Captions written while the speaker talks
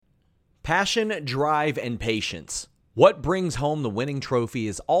Passion, drive, and patience. What brings home the winning trophy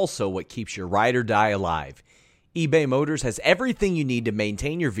is also what keeps your ride or die alive. eBay Motors has everything you need to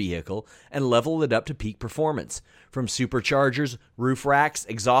maintain your vehicle and level it up to peak performance. From superchargers, roof racks,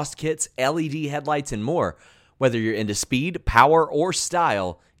 exhaust kits, LED headlights, and more. Whether you're into speed, power, or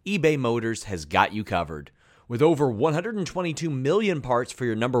style, eBay Motors has got you covered. With over 122 million parts for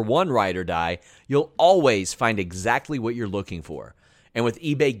your number one ride or die, you'll always find exactly what you're looking for. And with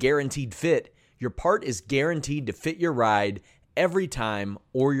eBay Guaranteed Fit, your part is guaranteed to fit your ride every time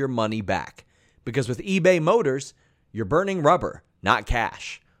or your money back. Because with eBay Motors, you're burning rubber, not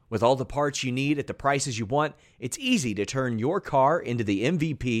cash. With all the parts you need at the prices you want, it's easy to turn your car into the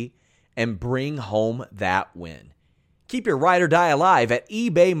MVP and bring home that win. Keep your ride or die alive at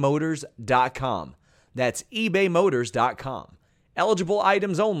ebaymotors.com. That's ebaymotors.com. Eligible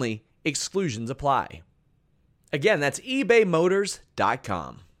items only. Exclusions apply. Again, that's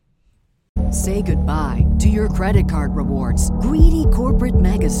ebaymotors.com. Say goodbye to your credit card rewards. Greedy corporate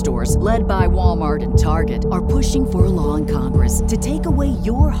mega stores, led by Walmart and Target, are pushing for a law in Congress to take away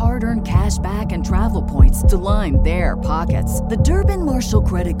your hard-earned cash back and travel points to line their pockets. The Durbin-Marshall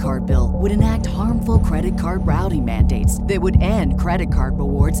credit card bill would enact harmful credit card routing mandates that would end credit card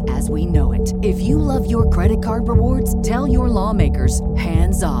rewards as we know it. If you love your credit card rewards, tell your lawmakers,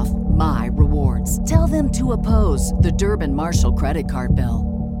 hands off my rewards. Tell them to oppose the Durbin-Marshall credit card bill.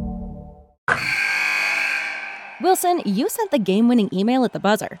 Wilson, you sent the game-winning email at the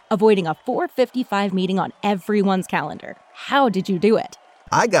buzzer, avoiding a 4:55 meeting on everyone's calendar. How did you do it?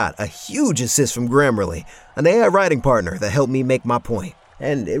 I got a huge assist from Grammarly, an AI writing partner that helped me make my point.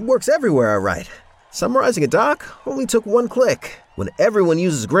 And it works everywhere I write. Summarizing a doc only took one click. When everyone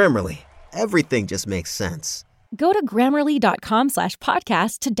uses Grammarly, everything just makes sense. Go to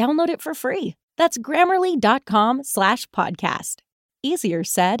Grammarly.com/podcast to download it for free. That's Grammarly.com/podcast. Easier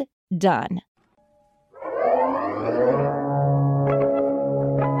said, done.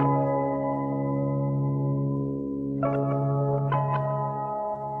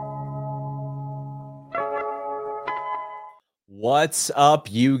 What's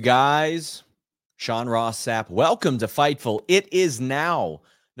up, you guys? Sean Ross Sapp. Welcome to Fightful. It is now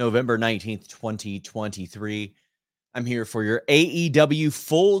November 19th, 2023. I'm here for your AEW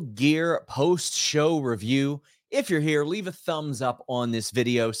Full Gear post-show review. If you're here, leave a thumbs up on this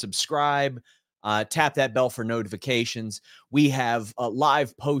video, subscribe, tap that bell for notifications. We have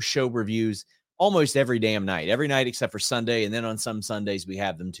live post-show reviews almost every damn night, every night except for Sunday, and then on some Sundays we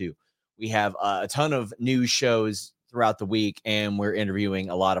have them too. We have a ton of news shows throughout the week, and we're interviewing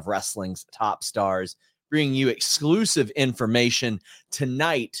a lot of wrestling's top stars, bringing you exclusive information.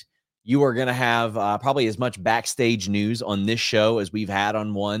 Tonight, you are going to have probably as much backstage news on this show as we've had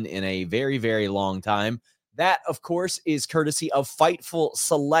on one in a very, very long time. That, of course, is courtesy of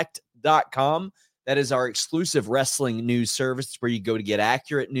FightfulSelect.com. That is our exclusive wrestling news service where you go to get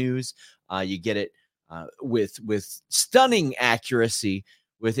accurate news. You get it with stunning accuracy,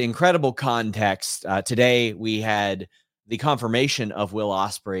 with incredible context. Today, we had the confirmation of Will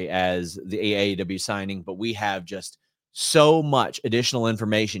Ospreay as the AEW signing, but we have just so much additional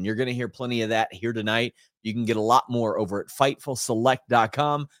information. You're going to hear plenty of that here tonight. You can get a lot more over at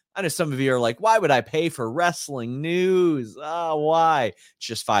FightfulSelect.com. I know some of you are like, why would I pay for wrestling news? Why? It's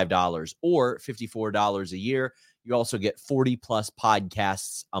just $5 or $54 a year. You also get 40-plus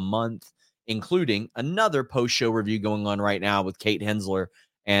podcasts a month, including another post-show review going on right now with Kate Hensler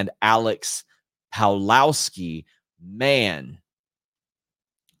and Alex Pawlowski. Man,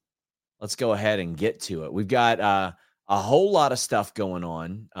 let's go ahead and get to it. We've got a whole lot of stuff going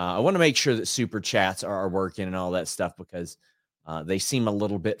on. I want to make sure that super chats are working and all that stuff because they seem a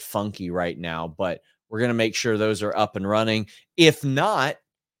little bit funky right now, but we're going to make sure those are up and running. If not,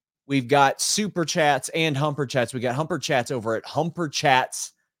 we've got super chats and humper chats. We got humper chats over at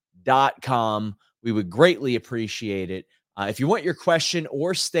humperchats.com. We would greatly appreciate it. If you want your question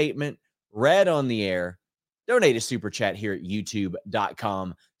or statement read on the air, donate a super chat here at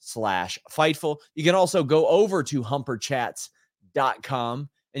youtube.com/Fightful. You can also go over to humperchats.com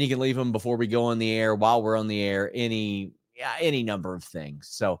and you can leave them before we go on the air, while we're on the air, any number of things.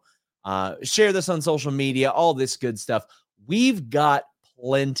 So share this on social media, all this good stuff. We've got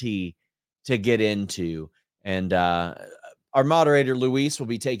plenty to get into. And our moderator, Luis, will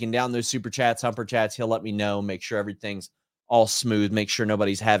be taking down those super chats, humper chats. He'll let me know, make sure everything's all smooth, make sure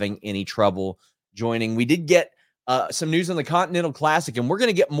nobody's having any trouble joining. We did get some news on the Continental Classic, and we're going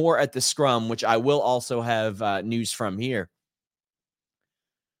to get more at the Scrum, which I will also have news from here.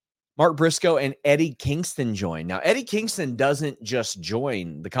 Mark Briscoe and Eddie Kingston join. Now, Eddie Kingston doesn't just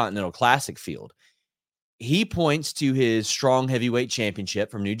join the Continental Classic field. he points to his strong heavyweight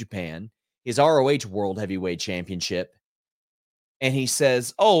championship from New Japan, his ROH World Heavyweight Championship, and he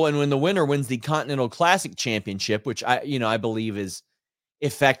says, "Oh, and when the winner wins the Continental Classic Championship, which I believe is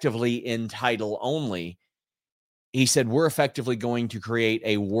effectively in title only," he said, "We're effectively going to create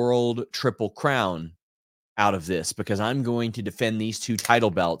a World Triple Crown out of this because I'm going to defend these two title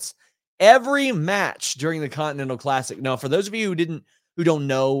belts every match during the Continental Classic." Now, for those of you who don't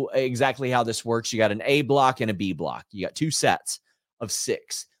know exactly how this works, you got an A block and a B block. You got 2 sets of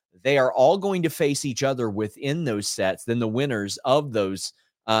 6. They are all going to face each other within those sets. Then the winners of those,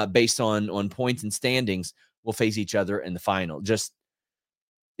 based on points and standings, will face each other in the final.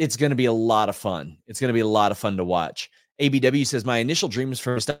 It's going to be a lot of fun. It's going to be a lot of fun to watch. ABW says, "My initial dream is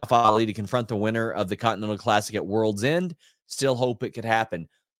for Mustafa Ali to confront the winner of the Continental Classic at World's End. Still hope it could happen."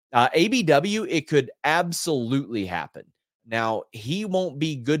 ABW, it could absolutely happen. Now, he won't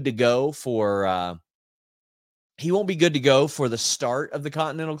be good to go for the start of the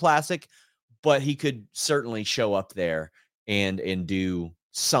Continental Classic, but he could certainly show up there and do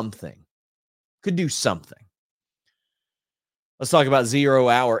something. Could do something. Let's talk about 0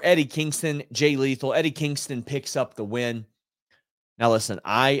 Hour. Eddie Kingston, Jay Lethal. Eddie Kingston picks up the win. Now, listen,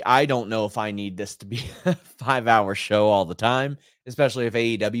 I don't know if I need this to be a 5-hour show all the time, especially if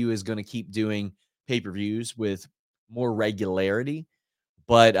AEW is going to keep doing pay-per-views with more regularity.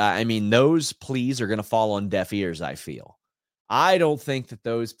 But, those pleas are going to fall on deaf ears, I feel. I don't think that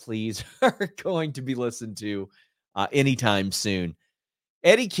those pleas are going to be listened to anytime soon.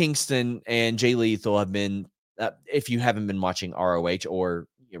 Eddie Kingston and Jay Lethal have been, if you haven't been watching ROH or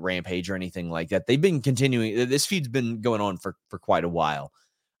Rampage or anything like that, they've been continuing. This feud's been going on for quite a while.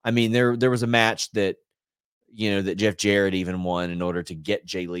 There was a match that Jeff Jarrett even won in order to get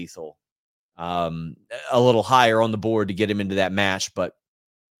Jay Lethal a little higher on the board to get him into that match. But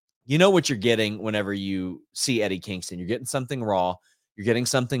you know what you're getting whenever you see Eddie Kingston. You're getting something raw. You're getting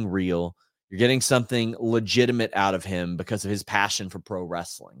something real. You're getting something legitimate out of him because of his passion for pro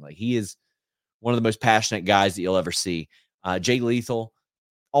wrestling. Like, he is one of the most passionate guys that you'll ever see. Jay Lethal,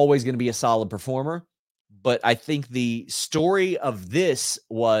 always going to be a solid performer. But I think the story of this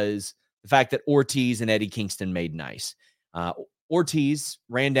was the fact that Ortiz and Eddie Kingston made nice. Ortiz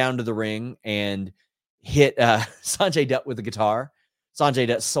ran down to the ring and hit Sanjay Dutt with a guitar. Sanjay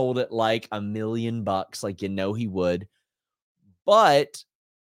Dutt sold it like $1 million, like he would. But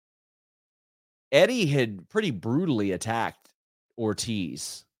Eddie had pretty brutally attacked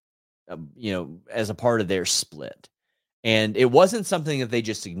Ortiz, as a part of their split. And it wasn't something that they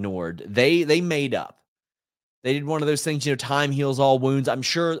just ignored. They made up. They did one of those things, time heals all wounds. I'm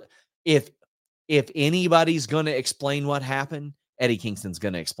sure if anybody's going to explain what happened, Eddie Kingston's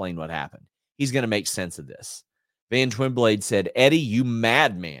going to explain what happened. He's going to make sense of this. Van Twinblade said, "Eddie, you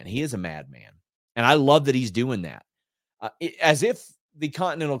madman." He is a madman. And I love that he's doing that. As if the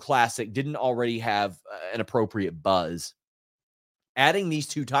Continental Classic didn't already have an appropriate buzz. Adding these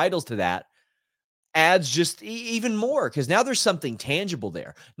 2 titles to that adds just even more, because now there's something tangible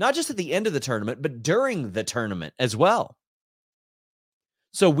there. Not just at the end of the tournament, but during the tournament as well.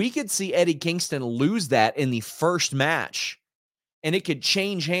 So we could see Eddie Kingston lose that in the first match, and it could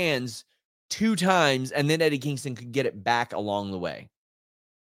change hands 2 times, and then Eddie Kingston could get it back along the way.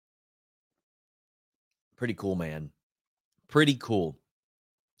 Pretty cool, man. Pretty cool.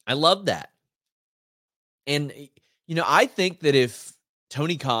 I love that. And, I think that if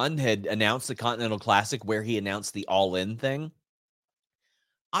Tony Khan had announced the Continental Classic where he announced the All-In thing,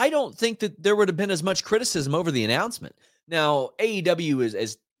 I don't think that there would have been as much criticism over the announcement. Now, AEW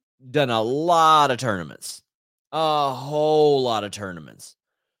has done a lot of tournaments. A whole lot of tournaments.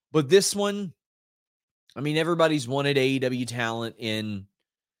 But this one, everybody's wanted AEW talent in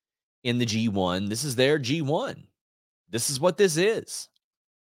the G1. This is their G1. This is what this is.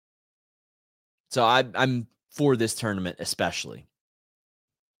 So I'm for this tournament especially.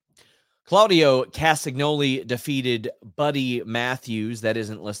 Claudio Castagnoli defeated Buddy Matthews. That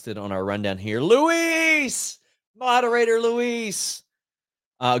isn't listed on our rundown here. Luis! Moderator Luis.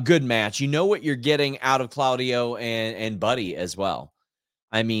 Good match. You know what you're getting out of Claudio and Buddy as well.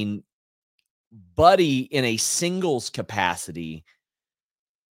 Buddy in a singles capacity,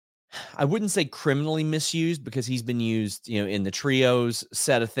 I wouldn't say criminally misused, because he's been used, in the trios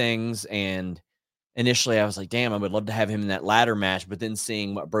set of things. And initially I was like, damn, I would love to have him in that ladder match. But then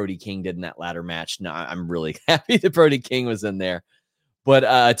seeing what Brody King did in that ladder match, no, I'm really happy that Brody King was in there. But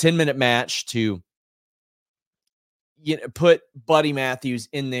a 10-minute match to put Buddy Matthews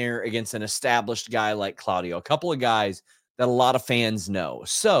in there against an established guy like Claudio, a couple of guys that a lot of fans know.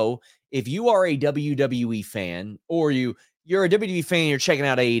 So if you are a WWE fan, or you're a WWE fan, you're checking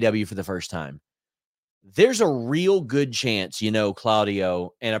out AEW for the first time, there's a real good chance you know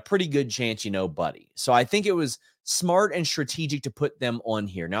Claudio and a pretty good chance you know Buddy. So I think it was smart and strategic to put them on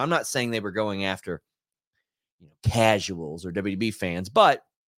here. Now, I'm not saying they were going after casuals or WWE fans, but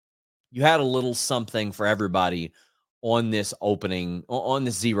you had a little something for everybody on this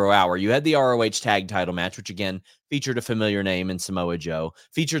 0 hour. You had the ROH tag title match, which again featured a familiar name in Samoa Joe,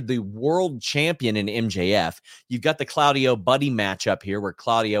 featured the world champion in MJF. You've got the Claudio Buddy matchup here where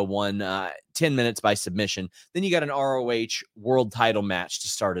Claudio won 10 minutes by submission. Then you got an ROH world title match to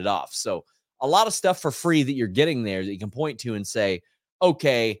start it off. So a lot of stuff for free that you're getting there that you can point to and say,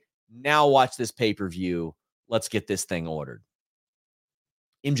 okay, now watch this pay-per-view. Let's get this thing ordered.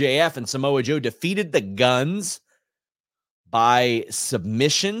 MJF and Samoa Joe defeated the Guns by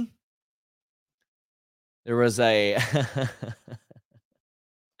submission. There was the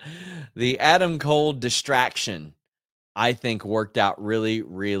Adam Cole distraction, I think, worked out really,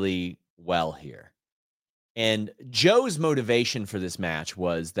 really well here. And Joe's motivation for this match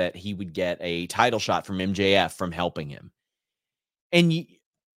was that he would get a title shot from MJF from helping him. And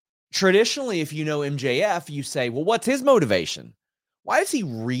traditionally, if you know MJF, you say, well, what's his motivation? Why does he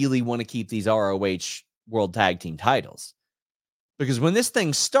really want to keep these ROH World Tag Team titles? Because when this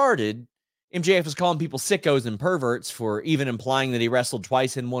thing started, MJF was calling people sickos and perverts for even implying that he wrestled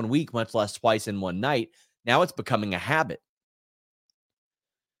twice in 1 week, much less twice in one night. Now it's becoming a habit.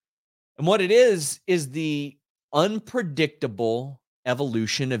 And what it is the unpredictable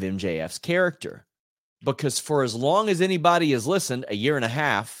evolution of MJF's character. Because for as long as anybody has listened, a year and a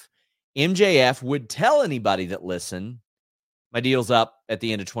half, MJF would tell anybody that listened, my deal's up at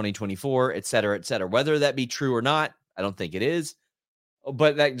the end of 2024, et cetera, et cetera. Whether that be true or not, I don't think it is.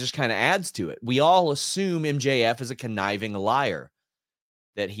 But that just kind of adds to it. We all assume MJF is a conniving liar,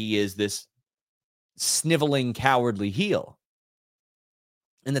 that he is this sniveling, cowardly heel.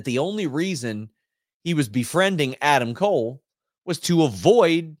 And that the only reason he was befriending Adam Cole was to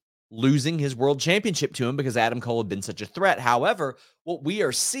avoid losing his world championship to him because Adam Cole had been such a threat. However, what we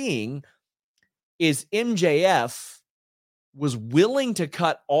are seeing is MJF was willing to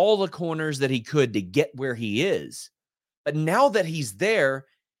cut all the corners that he could to get where he is. But now that he's there,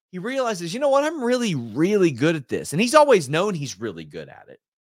 he realizes, you know what? I'm really, really good at this. And he's always known he's really good at it.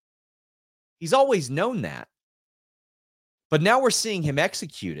 He's always known that. But now we're seeing him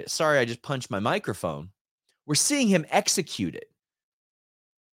execute it. Sorry, I just punched my microphone. We're seeing him execute it.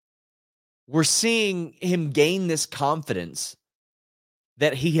 We're seeing him gain this confidence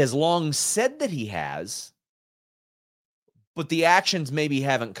that he has long said that he has, but the actions maybe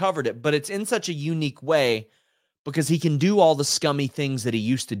haven't covered it. But it's in such a unique way because he can do all the scummy things that he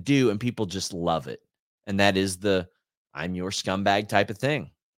used to do, and people just love it. And that is the I'm your scumbag type of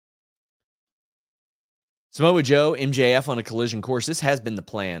thing. Samoa Joe, MJF on a collision course. This has been the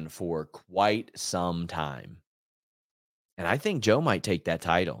plan for quite some time. And I think Joe might take that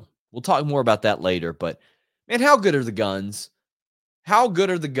title. We'll talk more about that later. But, man, how good are the Guns? How good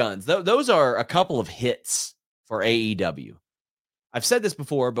are the Guns? Those are a couple of hits for AEW. I've said this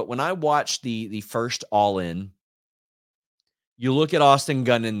before, but when I watched the first All In, you look at Austin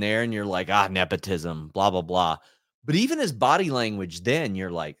Gunn in there and you're like, nepotism, blah, blah, blah. But even his body language then,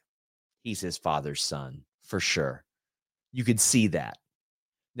 you're like, he's his father's son, for sure. You could see that.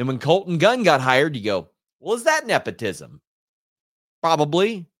 Then when Colton Gunn got hired, you go, well, is that nepotism?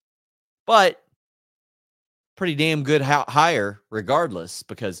 Probably. But pretty damn good hire regardless,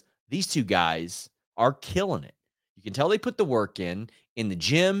 because these two guys are killing it. You can tell they put the work in the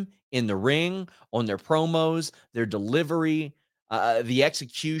gym, in the ring, on their promos, their delivery, the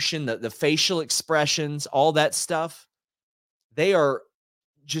execution, the facial expressions, all that stuff. They are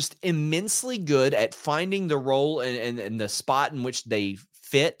just immensely good at finding the role and the spot in which they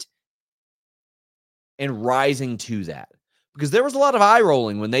fit and rising to that. Because there was a lot of eye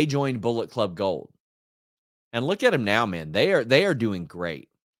rolling when they joined Bullet Club Gold. And look at them now, man. They are doing great.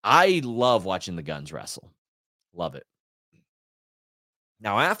 I love watching the Guns wrestle. Love it.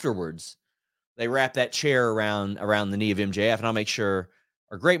 Now afterwards, they wrap that chair around the knee of MJF, and I'll make sure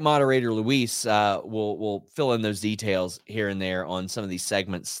our great moderator Luis will fill in those details here and there on some of these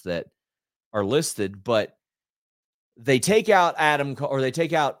segments that are listed. But they take out they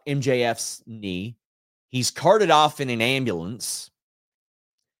take out MJF's knee. He's carted off in an ambulance,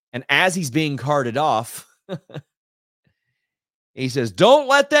 and as he's being carted off, he says, "Don't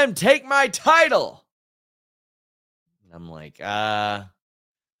let them take my title." And I'm like,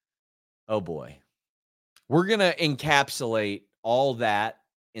 oh boy. We're going to encapsulate all that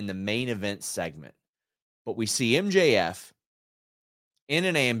in the main event segment. But we see MJF in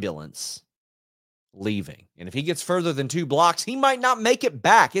an ambulance leaving. And if he gets further than 2 blocks, he might not make it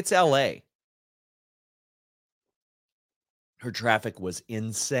back. It's LA. Her traffic was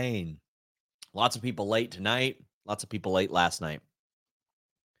insane. Lots of people late tonight. Lots of people late last night.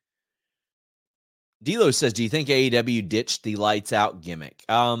 D'Lo says, do you think AEW ditched the lights out gimmick?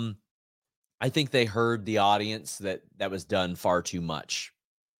 I think they heard the audience that was done far too much.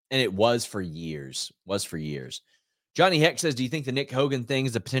 And it was for years. Johnny Heck says, do you think the Nick Hogan thing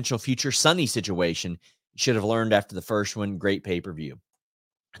is a potential future Sunny situation? You should have learned after the first one. Great pay-per-view.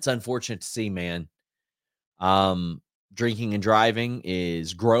 It's unfortunate to see, man. Drinking and driving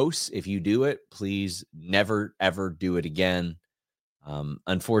is gross. If you do it, please never, ever do it again.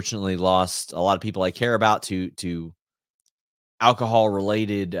 Unfortunately, lost a lot of people I care about to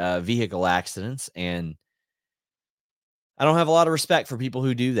alcohol-related vehicle accidents, and I don't have a lot of respect for people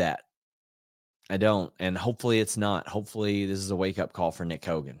who do that. I don't, and hopefully it's not. Hopefully this is a wake-up call for Nick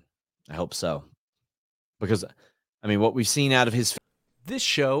Hogan. I hope so. Because, I mean, what we've seen out of his... This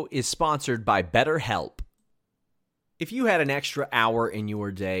show is sponsored by BetterHelp. If you had an extra hour in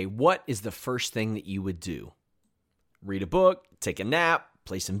your day, what is the first thing that you would do? Read a book, take a nap,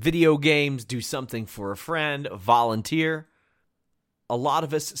 play some video games, do something for a friend, volunteer. A lot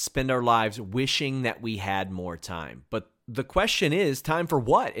of us spend our lives wishing that we had more time. But the question is, time for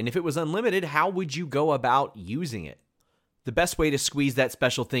what? And if it was unlimited, how would you go about using it? The best way to squeeze that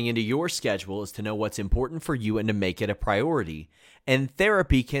special thing into your schedule is to know what's important for you and to make it a priority. And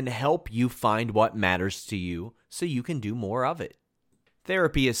therapy can help you find what matters to you so you can do more of it.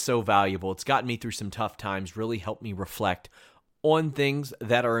 Therapy is so valuable. It's gotten me through some tough times, really helped me reflect on things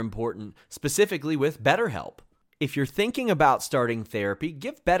that are important, specifically with BetterHelp. If you're thinking about starting therapy,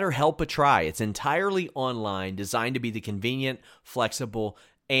 give BetterHelp a try. It's entirely online, designed to be the convenient, flexible,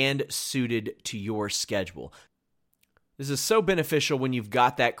 and suited to your schedule. This is so beneficial when you've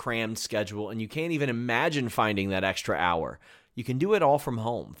got that crammed schedule and you can't even imagine finding that extra hour. You can do it all from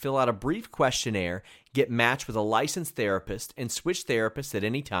home. Fill out a brief questionnaire, get matched with a licensed therapist, and switch therapists at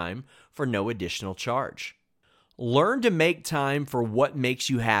any time for no additional charge. Learn to make time for what makes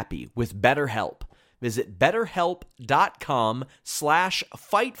you happy with BetterHelp. Visit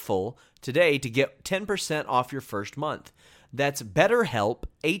BetterHelp.com/Fightful today to get 10% off your first month. That's BetterHelp,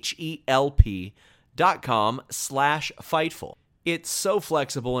 HELP.com/Fightful. It's so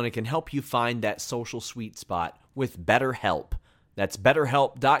flexible and it can help you find that social sweet spot with BetterHelp. That's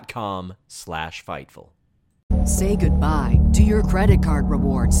BetterHelp.com/Fightful. Say goodbye to your credit card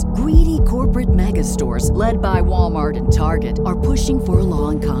rewards. Greedy corporate mega stores, led by Walmart and Target, are pushing for a law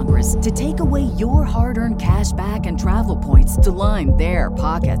in Congress to take away your hard-earned cash back and travel points to line their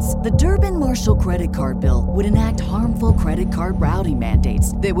pockets. The Durbin-Marshall credit card bill would enact harmful credit card routing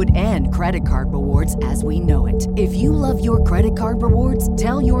mandates that would end credit card rewards as we know it. If you love your credit card rewards,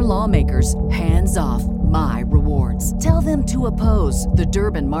 tell your lawmakers, hands off my rewards. Tell them to oppose the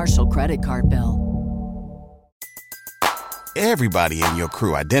Durbin-Marshall credit card bill. Everybody in your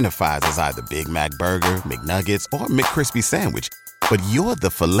crew identifies as either Big Mac Burger, McNuggets, or McCrispy Sandwich. But you're the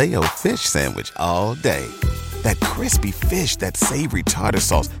Filet-O-Fish Sandwich all day. That crispy fish, that savory tartar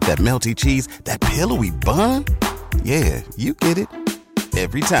sauce, that melty cheese, that pillowy bun. Yeah, you get it.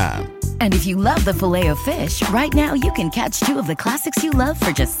 Every time. And if you love the Filet-O-Fish, right now you can catch two of the classics you love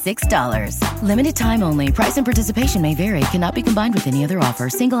for just $6. Limited time only. Price and participation may vary. Cannot be combined with any other offer.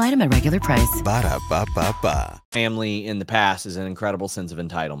 Single item at regular price. Ba-da-ba-ba-ba. Family in the past is an incredible sense of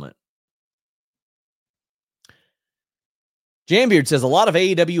entitlement. Jambeard says a lot of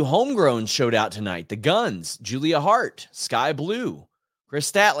AEW homegrowns showed out tonight. The Guns, Julia Hart, Sky Blue,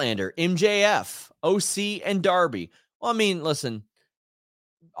 Chris Statlander, MJF, OC, and Darby. Well, I mean, listen,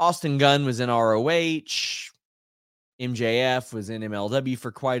 Austin Gunn was in ROH. MJF was in MLW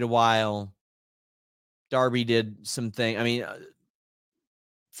for quite a while. Darby did something. I mean,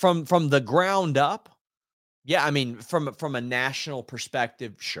 from the ground up, yeah. I mean, from a national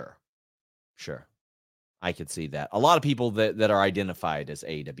perspective, sure. I could see that. A lot of people that are identified as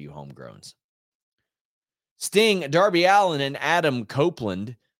AEW homegrowns. Sting, Darby Allin, and Adam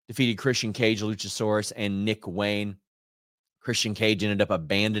Copeland defeated Christian Cage, Luchasaurus, and Nick Wayne. Christian Cage ended up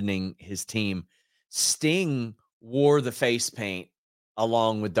abandoning his team. Sting wore the face paint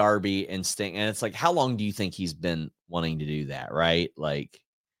along with Darby and Sting. And it's like, how long do you think he's been wanting to do that, right? Like,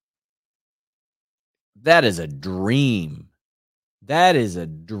 that is a dream. That is a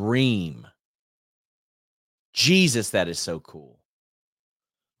dream. Jesus, that is so cool.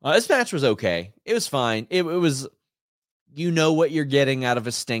 This match was okay. It was fine. It was, you know what you're getting out of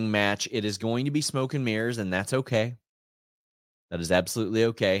a Sting match. It is going to be smoke and mirrors, and that's okay. That is absolutely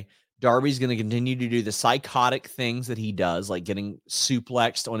okay. Darby's going to continue to do the psychotic things that he does, like getting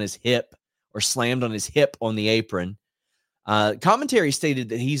suplexed on his hip or slammed on his hip on the apron. Commentary stated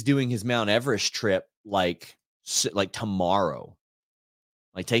that he's doing his Mount Everest trip like like tomorrow,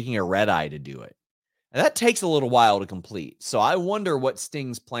 like taking a red eye to do it. And that takes a little while to complete. So I wonder what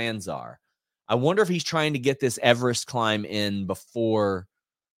Sting's plans are. I wonder if he's trying to get this Everest climb in before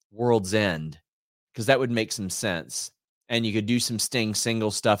World's End, because that would make some sense. And you could do some Sting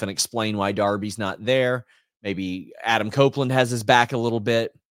single stuff and explain why Darby's not there. Maybe Adam Copeland has his back a little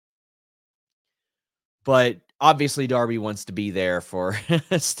bit. But obviously Darby wants to be there for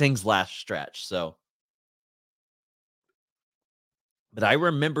Sting's last stretch. So, but I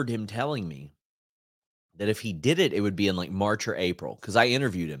remembered him telling me that if he did it, it would be in like March or April, because I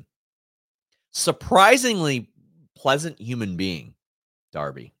interviewed him. Surprisingly pleasant human being,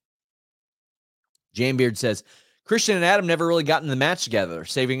 Darby. Jamebeard says, Christian and Adam never really got in the match together,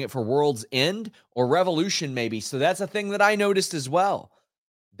 saving it for World's End or Revolution maybe. So that's a thing that I noticed as well.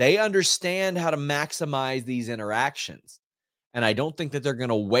 They understand how to maximize these interactions. And I don't think that they're going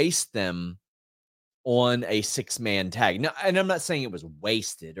to waste them on a 6-man tag. Now, and I'm not saying it was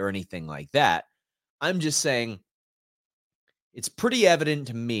wasted or anything like that. I'm just saying it's pretty evident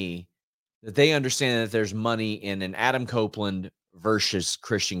to me that they understand that there's money in an Adam Copeland versus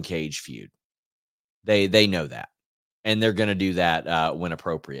Christian Cage feud. They know that. And they're going to do that when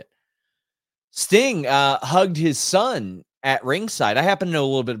appropriate. Sting hugged his son at ringside. I happen to know a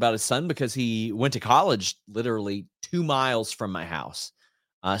little bit about his son because he went to college literally 2 miles from my house.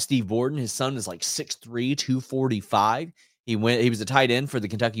 Steve Borden, his son, is like 6'3", 245. He was a tight end for the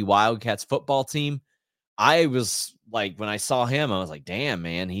Kentucky Wildcats football team. I was like, when I saw him, I was like, damn,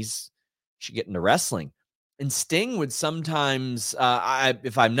 man, he should get into wrestling. And Sting would sometimes,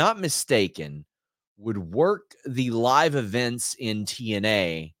 if I'm not mistaken, would work the live events in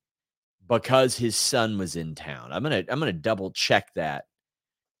TNA because his son was in town. I'm gonna double check that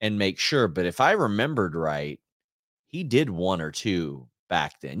and make sure. But if I remembered right, he did 1 or 2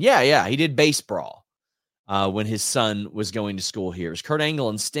 back then. Yeah, he did Base Brawl when his son was going to school here. It was Kurt Angle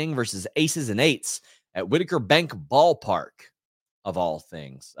and Sting versus Aces and Eights at Whitaker Bank Ballpark, of all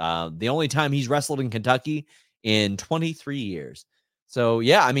things. The only time he's wrestled in Kentucky in 23 years. So,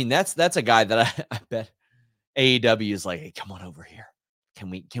 yeah, I mean, that's a guy that I bet AEW is like, hey, come on over here. Can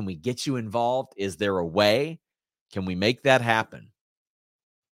we get you involved? Is there a way? Can we make that happen?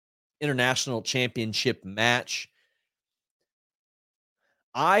 International Championship match.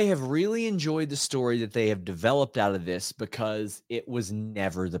 I have really enjoyed the story that they have developed out of this because it was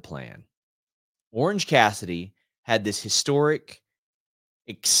never the plan. Orange Cassidy had this historic,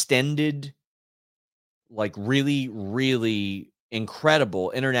 extended, like really, really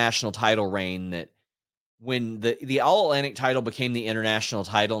incredible international title reign that when the All Atlantic title became the international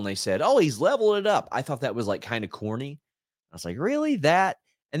title and they said, oh, he's leveled it up. I thought that was like kind of corny. I was like, really? That?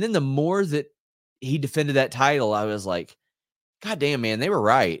 And then the more that he defended that title, I was like, God damn, man, they were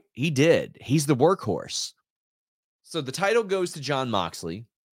right. He did. He's the workhorse. So the title goes to Jon Moxley.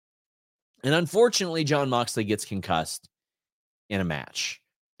 And unfortunately, Jon Moxley gets concussed in a match.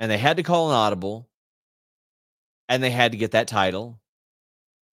 And they had to call an audible. And they had to get that title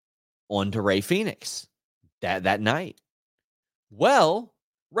onto Rey Fenix that night. Well,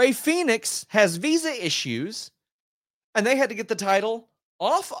 Rey Fenix has visa issues. And they had to get the title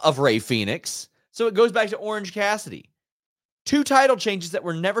off of Rey Fenix. So it goes back to Orange Cassidy. 2 title changes that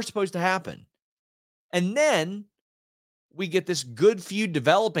were never supposed to happen. And then we get this good feud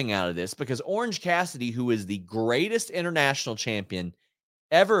developing out of this because Orange Cassidy, who is the greatest international champion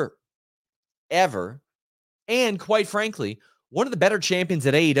ever, and quite frankly, one of the better champions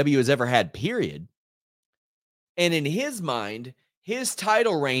that AEW has ever had, period. And in his mind, his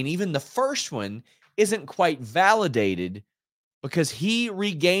title reign, even the first one, isn't quite validated because he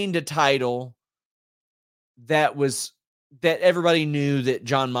regained a title that everybody knew that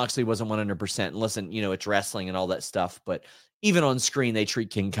Jon Moxley wasn't 100%. And listen, it's wrestling and all that stuff, but even on screen, they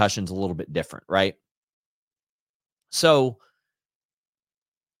treat concussions a little bit different, right? So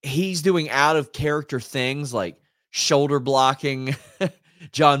he's doing out of character things like shoulder blocking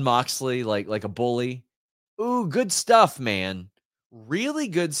Jon Moxley like a bully. Ooh, good stuff, man. Really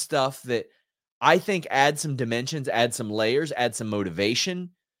good stuff that I think adds some dimensions, adds some layers, adds some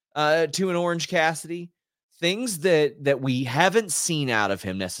motivation to an Orange Cassidy. Things that we haven't seen out of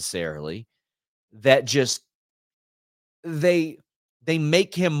him necessarily that just they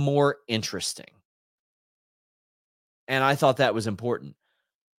make him more interesting. And I thought that was important.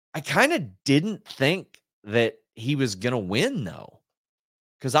 I kind of didn't think that he was going to win, though,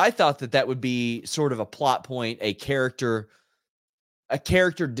 because I thought that would be sort of a plot point, a character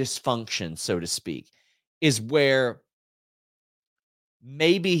dysfunction, so to speak, is where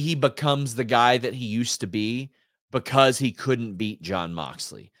maybe he becomes the guy that he used to be because he couldn't beat Jon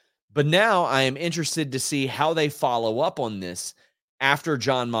Moxley. But now I am interested to see how they follow up on this after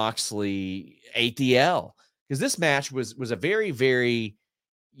Jon Moxley ate the L. Because this match was a very, very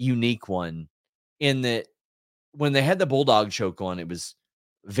unique one in that when they had the Bulldog choke on, it was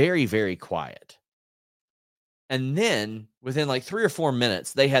very, very quiet. And then within like 3 or 4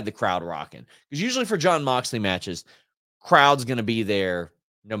 minutes, they had the crowd rocking. Because usually for Jon Moxley matches, crowd's going to be there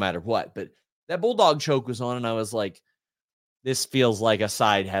no matter what. But that Bulldog choke was on, and I was like, this feels like a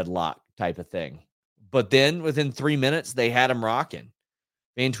side headlock type of thing. But then within 3 minutes, they had him rocking.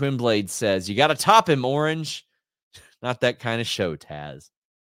 Van Twinblade says, you got to top him, Orange. Not that kind of show, Taz.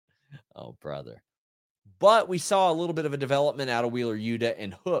 Oh, brother. But we saw a little bit of a development out of Wheeler Yuta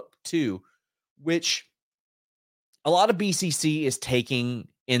and Hook, too, which a lot of BCC is taking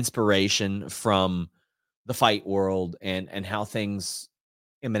inspiration from the fight world and how things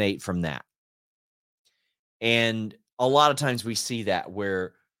emanate from that. And a lot of times we see that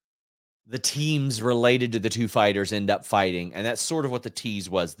where the teams related to the two fighters end up fighting, and that's sort of what the tease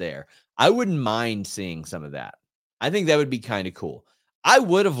was there. I wouldn't mind seeing some of that. I think that would be kind of cool. I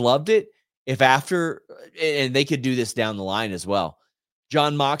would have loved it if after, and they could do this down the line as well,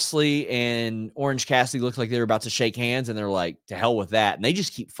 Jon Moxley and Orange Cassidy looked like they were about to shake hands, and they're like, to hell with that. And they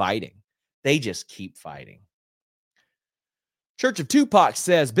just keep fighting. They just keep fighting. Church of Tupac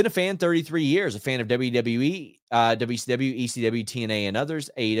says, been a fan 33 years, a fan of WWE, WCW, ECW, TNA, and others.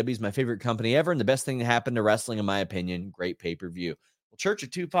 AEW is my favorite company ever, and the best thing to happen to wrestling, in my opinion. Great pay-per-view. Well, Church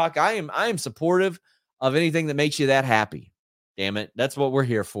of Tupac, I am supportive of anything that makes you that happy. Damn it. That's what we're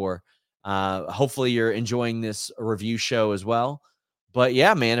here for. Hopefully you're enjoying this review show as well. But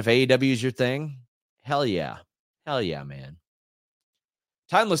yeah, man, if AEW is your thing, hell yeah. Hell yeah, man.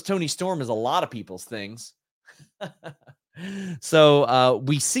 Timeless Tony Storm is a lot of people's things. So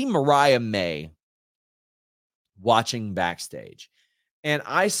we see Mariah May watching backstage. And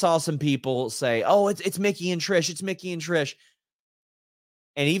I saw some people say, oh, it's Mickey and Trish. It's Mickey and Trish.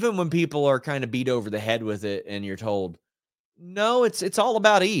 And even when people are kind of beat over the head with it and you're told, no, it's all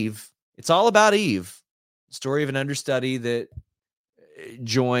about Eve. It's all about Eve. Story of an understudy that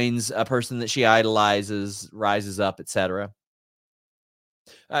joins a person that she idolizes, rises up, etc.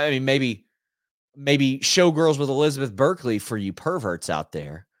 I mean, maybe Showgirls with Elizabeth Berkley for you perverts out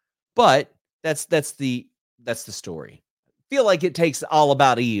there, but that's the story. I feel like it takes All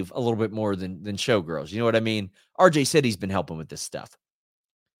About Eve a little bit more than Showgirls. You know what I mean? RJ said he's been helping with this stuff.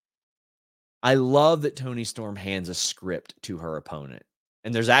 I love that Toni Storm hands a script to her opponent,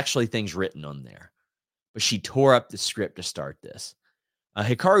 and there's actually things written on there, but she tore up the script to start this.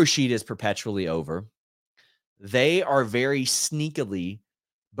 Hikaru Shida is perpetually over. They are very sneakily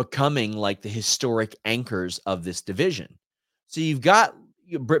becoming like the historic anchors of this division. So you've got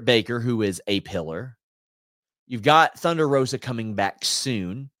Britt Baker, who is a pillar. You've got Thunder Rosa coming back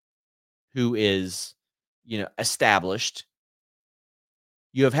soon, who is, established.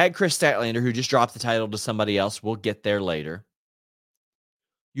 You have had Chris Statlander, who just dropped the title to somebody else. We'll get there later.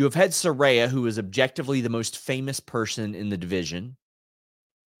 You have had Saraya, who is objectively the most famous person in the division.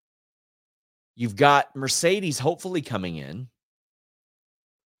 You've got Mercedes hopefully coming in.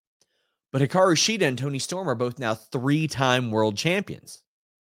 But Hikaru Shida and Toni Storm are both now 3-time world champions.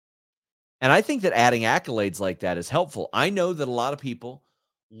 And I think that adding accolades like that is helpful. I know that a lot of people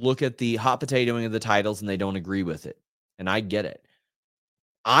look at the hot potatoing of the titles and they don't agree with it. And I get it.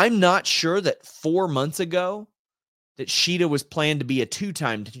 I'm not sure that 4 months ago that Shida was planned to be a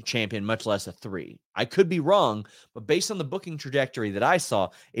 2-time champion, much less a 3. I could be wrong, but based on the booking trajectory that I saw,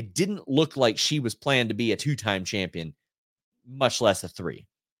 it didn't look like she was planned to be a 2-time champion, much less a 3.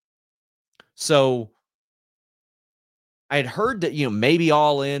 So I had heard that, maybe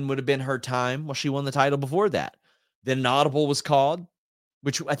All In would have been her time. Well, she won the title before that. Then an audible was called,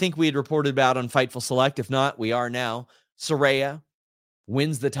 which I think we had reported about on Fightful Select. If not, we are now. Saraya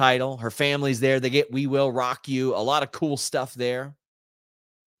wins the title. Her family's there. They get We Will Rock You. A lot of cool stuff there.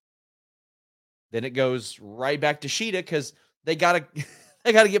 Then it goes right back to Shida because they gotta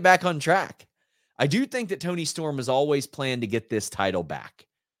get back on track. I do think that Toni Storm has always planned to get this title back.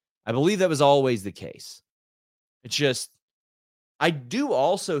 I believe that was always the case. It's just, I do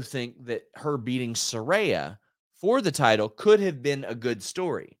also think that her beating Saraya for the title could have been a good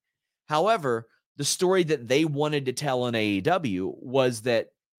story. However, the story that they wanted to tell in AEW was that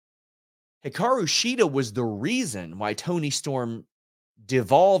Hikaru Shida was the reason why Toni Storm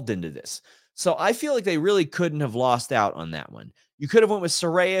devolved into this. So I feel like they really couldn't have lost out on that one. You could have went with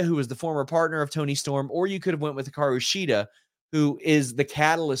Saraya, who was the former partner of Toni Storm, or you could have went with Hikaru Shida, who is the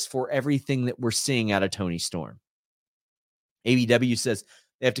catalyst for everything that we're seeing out of Toni Storm. AEW says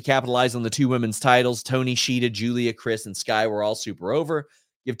they have to capitalize on the 2 women's titles. Toni, Shida, Julia, Chris, and Sky were all super over.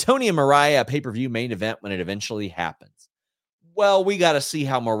 Give Tony and Mariah a pay-per-view main event when it eventually happens. Well, we got to see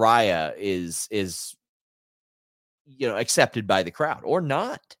how Mariah is accepted by the crowd or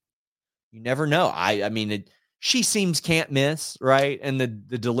not. You never know. I mean, she seems can't miss, right? And the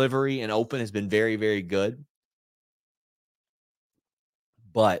delivery and open has been very, very good.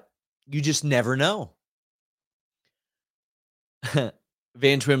 But you just never know.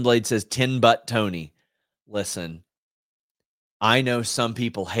 Van Twinblade says 10 butt Tony. Listen, I know some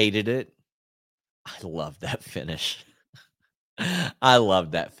people hated it. I love that finish. I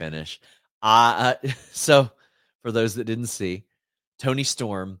love that finish. So for those that didn't see, Toni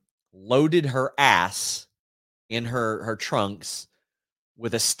Storm loaded her ass in her trunks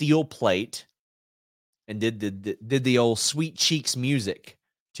with a steel plate and did the old Sweet Cheeks music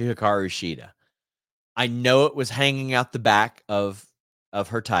to Hikaru Shida. I know it was hanging out the back of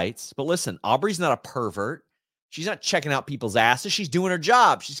her tights, but listen, Aubrey's not a pervert. She's not checking out people's asses. She's doing her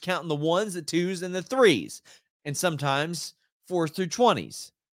job. She's counting the 1s, the 2s, and the 3s, and sometimes 4s through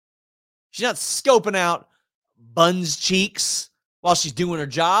 20s. She's not scoping out buns cheeks while she's doing her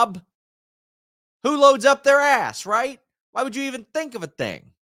job. Who loads up their ass, right? Why would you even think of a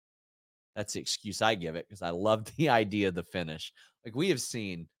thing? That's the excuse I give it, because I love the idea of the finish. Like, we have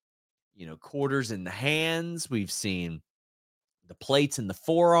seen, quarters in the hands. We've seen the plates in the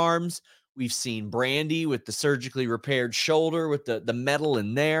forearms. We've seen Brandy with the surgically repaired shoulder with the metal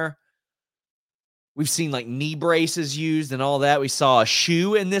in there. We've seen like knee braces used and all that. We saw a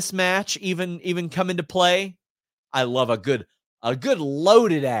shoe in this match even come into play. I love a good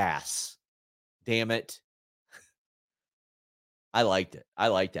loaded ass. Damn it. I liked it. I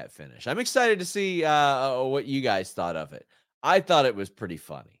like that finish. I'm excited to see what you guys thought of it. I thought it was pretty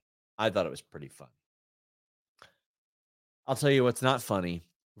funny. I'll tell you what's not funny.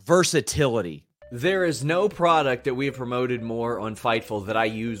 Versatility. There is no product that we have promoted more on Fightful that I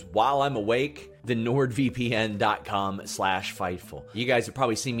use while I'm awake than NordVPN.com/Fightful. You guys have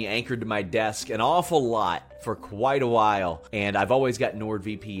probably seen me anchored to my desk an awful lot for quite a while, and I've always got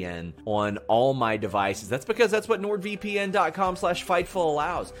NordVPN on all my devices. That's because that's what NordVPN.com/Fightful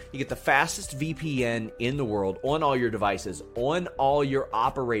allows. You get the fastest VPN in the world on all your devices, on all your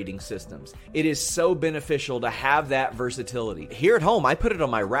operating systems. It is so beneficial to have that versatility. Here at home, I put it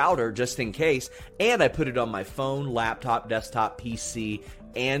on my router just in case, and I put it on my phone, laptop, desktop, PC,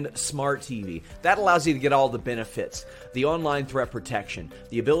 and smart TV. That allows you to get all the benefits. The online threat protection,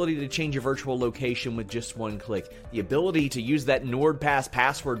 the ability to change your virtual location with just one click, the ability to use that NordPass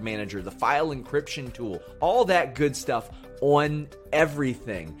password manager, the file encryption tool, all that good stuff on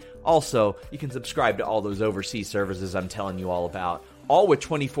everything. Also, you can subscribe to all those overseas services I'm telling you all about, all with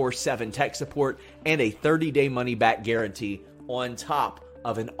 24/7 tech support and a 30-day money-back guarantee on top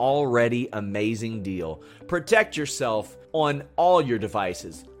of an already amazing deal. Protect yourself on all your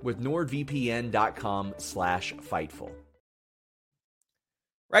devices with NordVPN.com/Fightful.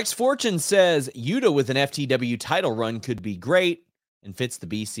 Rex Fortune says Yuta with an FTW title run could be great and fits the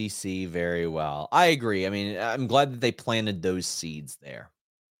BCC very well. I agree. I mean, I'm glad that they planted those seeds there.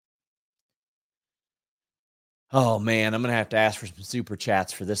 Oh, man, I'm going to have to ask for some super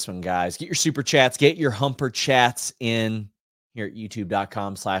chats for this one, guys. Get your super chats. Get your Humper chats in here at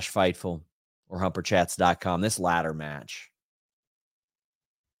youtube.com/Fightful or humperchats.com. This ladder match.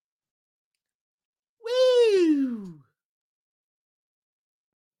 Woo!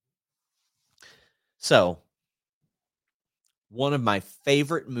 So, one of my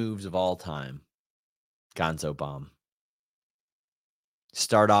favorite moves of all time, Gonzo Bomb.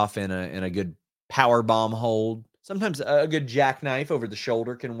 Start off in a good power bomb hold. Sometimes a good jackknife over the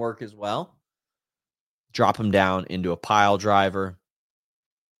shoulder can work as well. Drop him down into a pile driver.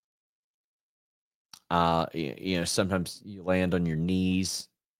 Sometimes you land on your knees.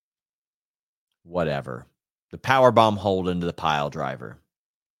 Whatever. The power bomb hold into the pile driver.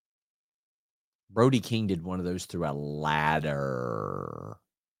 Brody King did one of those through a ladder.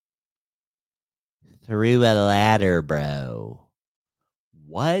 Through a ladder, bro.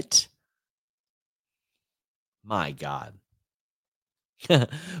 What? My God.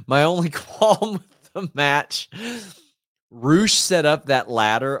 My only qualm with the match, Roosh set up that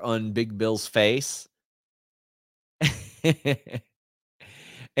ladder on Big Bill's face.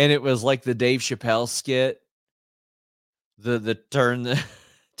 And it was like the Dave Chappelle skit. The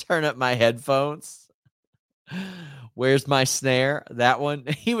turn up my headphones. Where's my snare? That one.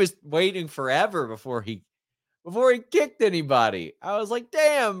 He was waiting forever before he kicked anybody. I was like,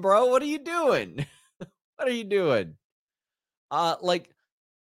 damn, bro, what are you doing? What are you doing? Like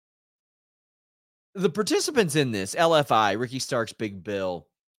the participants in this, LFI, Ricky Starks, Big Bill,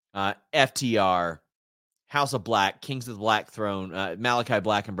 FTR, House of Black, Kings of the Black Throne, Malachi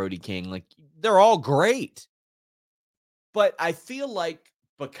Black and Brody King. Like, they're all great. But I feel like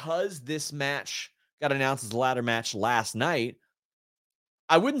because this match got announced as a ladder match last night,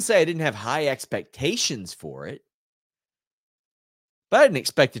 I wouldn't say I didn't have high expectations for it, but I didn't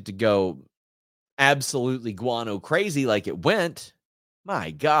expect it to go absolutely guano crazy like it went.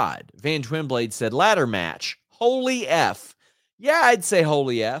 My God. Van Twinblade said, ladder match. Holy F. Yeah, I'd say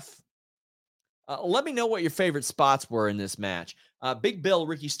holy F. Let me know what your favorite spots were in this match. Big Bill,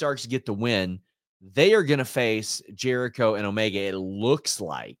 Ricky Starks get the win. They are going to face Jericho and Omega, it looks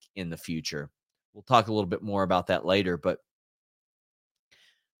like, in the future. We'll talk a little bit more about that later, but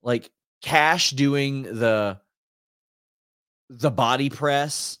like Cash doing the body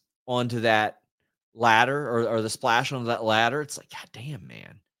press onto that ladder or the splash onto that ladder, it's like, God damn,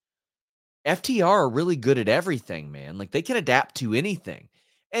 man. FTR are really good at everything, man. Like, they can adapt to anything.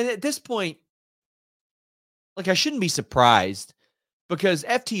 And at this point, like, I shouldn't be surprised because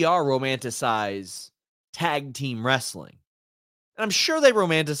FTR romanticize tag team wrestling. And I'm sure they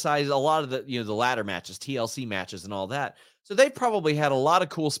romanticize a lot of the ladder matches, TLC matches and all that. So they probably had a lot of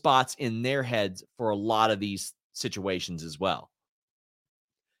cool spots in their heads for a lot of these situations as well.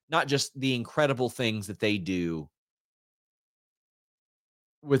 Not just the incredible things that they do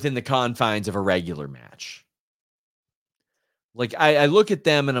within the confines of a regular match. Like, I look at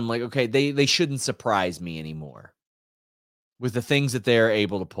them and I'm like, okay, they shouldn't surprise me anymore with the things that they're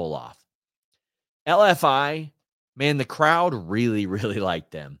able to pull off. LFI, man, the crowd really, really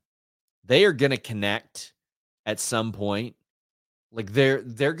liked them. They are going to connect at some point. Like, they're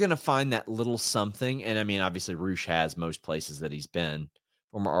going to find that little something. And I mean, obviously, Roosh has most places that he's been.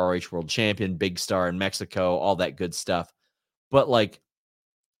 Former ROH World Champion, big star in Mexico, all that good stuff. But, like,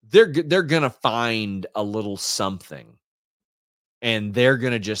 they're going to find a little something. And they're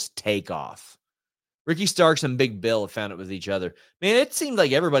going to just take off. Ricky Starks and Big Bill have found it with each other. Man, it seemed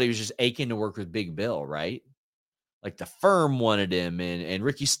like everybody was just aching to work with Big Bill, right? Like, the Firm wanted him, and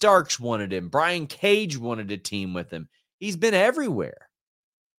Ricky Starks wanted him. Brian Cage wanted to team with him. He's been everywhere.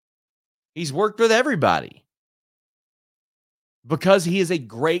 He's worked with everybody. Because he is a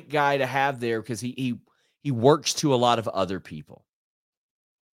great guy to have there because he works to a lot of other people.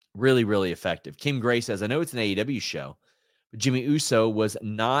 Really, really effective. Kim Gray says, I know it's an AEW show, but Jimmy Uso was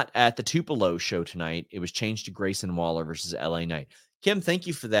not at the Tupelo show tonight. It was changed to Grayson Waller versus LA Knight. Kim, thank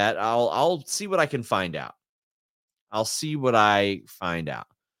you for that. I'll see what I can find out. I'll see what I find out.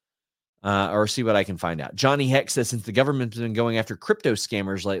 Or see what I can find out. Johnny Hex says, since the government's been going after crypto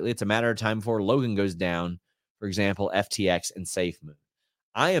scammers lately, it's a matter of time before Logan goes down. For example, FTX and SafeMoon.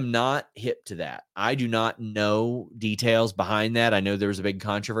 I am not hip to that. I do not know details behind that. I know there was a big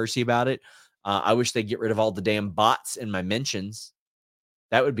controversy about it. I wish they'd get rid of all the damn bots in my mentions.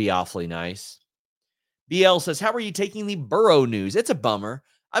 That would be awfully nice. BL says, how are you taking the Burrow news? It's a bummer.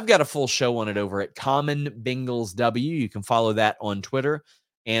 I've got a full show on it over at Common Bingles W. You can follow that on Twitter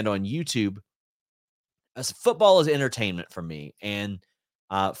and on YouTube. As football is entertainment for me. And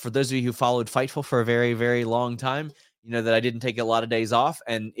for those of you who followed Fightful for a very, very long time, you know that I didn't take a lot of days off,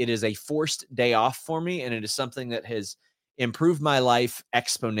 and it is a forced day off for me, and it is something that has improved my life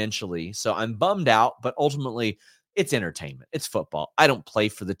exponentially. So I'm bummed out, but ultimately it's entertainment. It's football. I don't play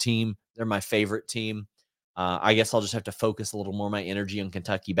for the team. They're my favorite team. I guess I'll just have to focus a little more of my energy on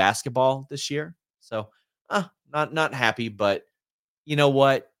Kentucky basketball this year. So not happy, but you know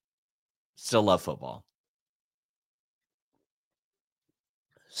what? Still love football.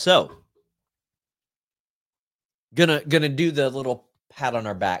 So, gonna do the little pat on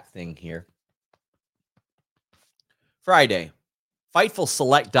our back thing here. Friday,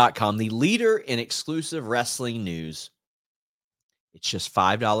 FightfulSelect.com, the leader in exclusive wrestling news. It's just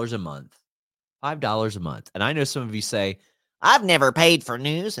 $5 a month. $5 a month. And I know some of you say, I've never paid for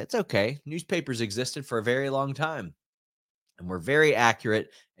news. It's okay. Newspapers existed for a very long time. And we're very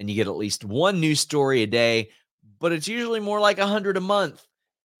accurate, and you get at least one news story a day, but it's usually more like 100 a month.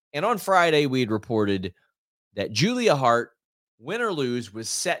 And on Friday, we had reported that Julia Hart, win or lose, was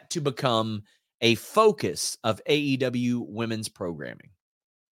set to become a focus of AEW women's programming.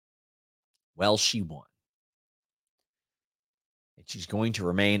 Well, she won. And she's going to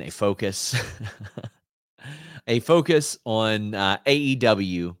remain a focus, a focus on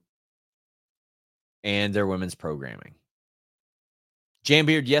AEW and their women's programming.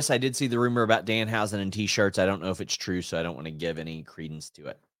 Jambeard, yes, I did see the rumor about Danhausen and T-shirts. I don't know if it's true, so I don't want to give any credence to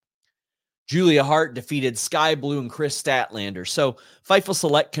it. Julia Hart defeated Sky Blue and Chris Statlander. So Fightful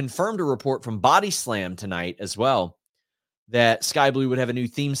Select confirmed a report from Body Slam tonight as well that Sky Blue would have a new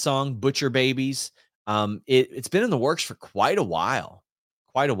theme song, Butcher Babies. It's been in the works for quite a while.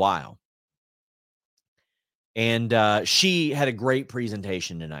 And she had a great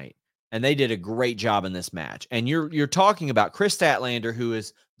presentation tonight. And they did a great job in this match. And you're talking about Chris Statlander, who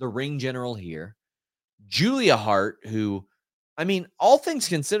is the ring general here. Julia Hart, who, I mean, all things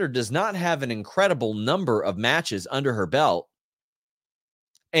considered, does not have an incredible number of matches under her belt.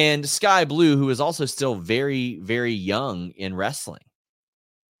 And Sky Blue, who is also still very, very young in wrestling.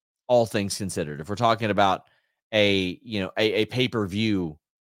 All things considered. If we're talking about a pay-per-view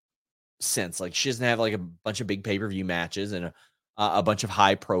sense, like she doesn't have like a bunch of big pay-per-view matches and a bunch of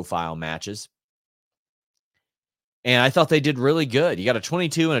high-profile matches. And I thought they did really good. You got a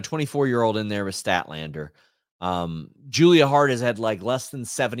 22 and a 24-year-old in there with Statlander. Julia Hart has had like less than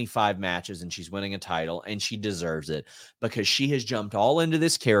 75 matches and she's winning a title, and she deserves it because she has jumped all into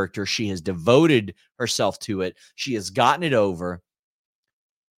this character. She has devoted herself to it. She has gotten it over.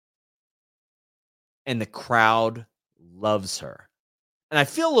 And the crowd loves her. And I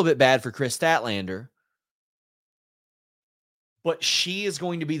feel a little bit bad for Chris Statlander, but she is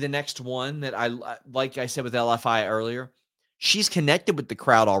going to be the next one that like I said with LFI earlier, she's connected with the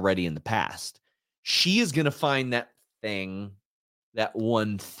crowd already in the past. She is going to find that thing, that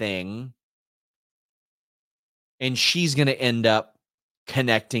one thing, and she's going to end up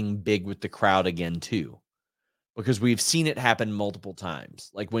connecting big with the crowd again too, because we've seen it happen multiple times.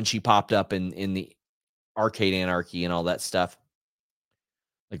 Like when she popped up in the Arcade Anarchy and all that stuff.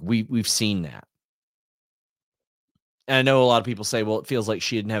 Like we've seen that. And I know a lot of people say, well, it feels like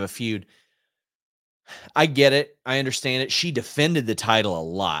she didn't have a feud. I get it. I understand it. She defended the title a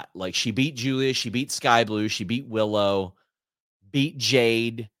lot. Like she beat Julia, she beat Sky Blue, she beat Willow, beat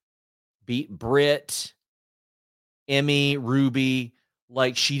Jade, beat Britt, Emmy, Ruby.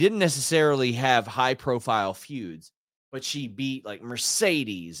 Like she didn't necessarily have high profile feuds, but she beat like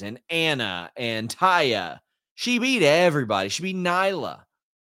Mercedes and Anna and Taya. She beat everybody. She beat Nyla.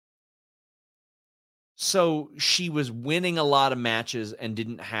 So she was winning a lot of matches and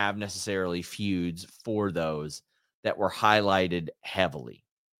didn't have necessarily feuds for those that were highlighted heavily.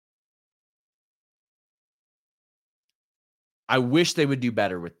 I wish they would do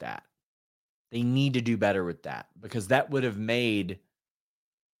better with that. They need to do better with that because that would have made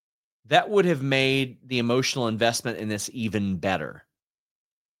the emotional investment in this even better.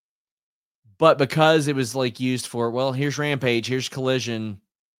 But because it was like used for, well, here's Rampage, here's Collision,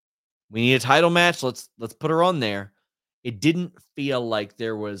 we need a title match, let's put her on there. It didn't feel like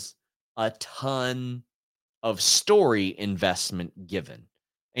there was a ton of story investment given.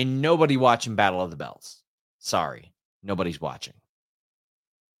 And nobody watching Battle of the Belts. Sorry, nobody's watching.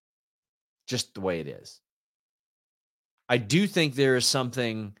 Just the way it is. I do think there is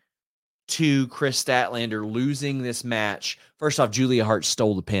something to Chris Statlander losing this match. First off, Julia Hart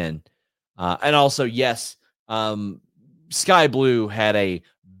stole the pin. And also, yes, Sky Blue had a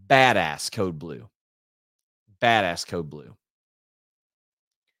badass code blue. Badass code blue.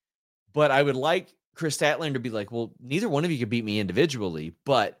 But I would like Chris Statlander to be like, well, neither one of you could beat me individually,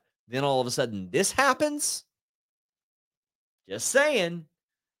 but then all of a sudden this happens? Just saying.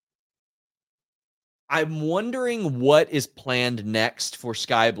 I'm wondering what is planned next for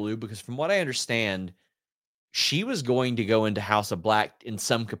Sky Blue, because from what I understand, she was going to go into House of Black in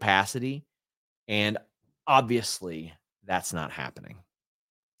some capacity, and obviously that's not happening.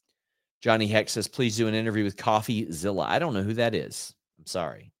 Johnny Hex says, please do an interview with CoffeeZilla. I don't know who that is. I'm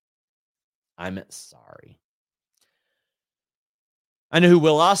sorry. I'm sorry. I know who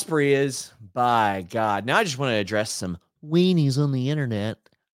Will Ospreay is. By God. Now I just want to address some weenies on the internet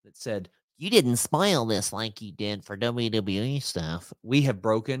that said, you didn't spoil this like you did for WWE stuff. We have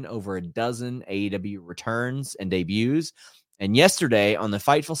broken over a dozen AEW returns and debuts. And yesterday on the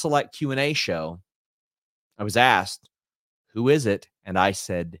Fightful Select Q&A show, I was asked, who is it? And I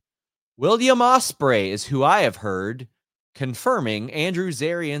said, William Ospreay is who I have heard, confirming Andrew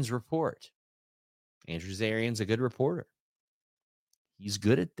Zarian's report. Andrew Zarian's a good reporter. He's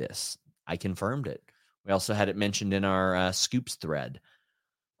good at this. I confirmed it. We also had it mentioned in our Scoops thread.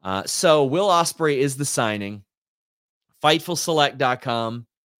 So Will Ospreay is the signing. FightfulSelect.com,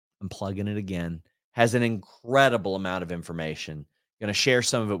 I'm plugging it again, has an incredible amount of information. Going to share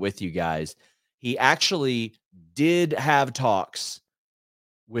some of it with you guys. He actually did have talks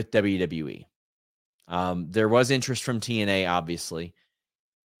with WWE. There was interest from TNA, obviously.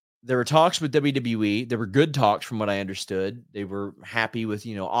 There were talks with WWE. There were good talks from what I understood. They were happy with,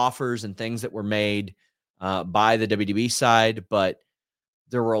 offers and things that were made by the WWE side, but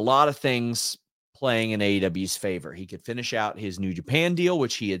there were a lot of things playing in AEW's favor. He could finish out his New Japan deal,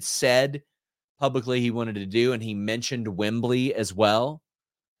 which he had said publicly he wanted to do, and he mentioned Wembley as well.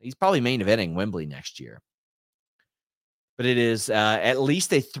 He's probably main eventing Wembley next year. But it is at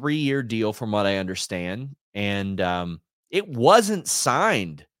least a 3-year deal from what I understand. And it wasn't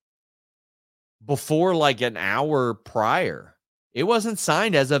signed before like an hour prior. It wasn't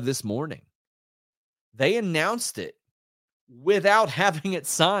signed as of this morning. They announced it without having it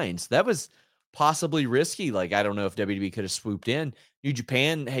signed. So that was possibly risky. Like, I don't know if WWE could have swooped in. New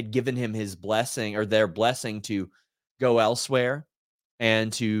Japan had given him his blessing or their blessing to go elsewhere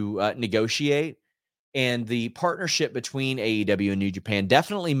and to negotiate. And the partnership between AEW and New Japan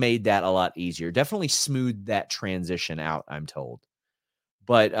definitely made that a lot easier. Definitely smoothed that transition out, I'm told.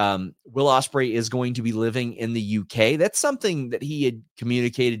 But Will Ospreay is going to be living in the UK. That's something that he had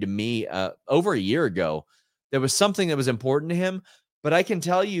communicated to me over a year ago. There was something that was important to him. But I can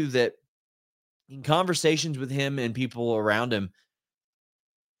tell you that in conversations with him and people around him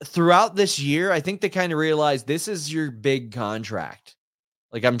throughout this year, I think they kind of realized this is your big contract.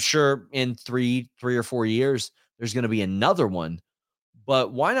 Like, I'm sure in three or 4 years, there's going to be another one.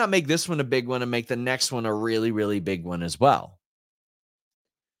 But why not make this one a big one and make the next one a really, really big one as well?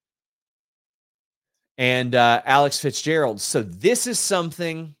 And Alex Fitzgerald. So this is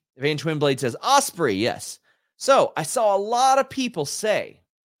something, Van Twinblade says, Ospreay, yes. So I saw a lot of people say,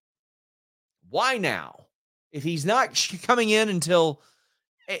 why now? If he's not coming in until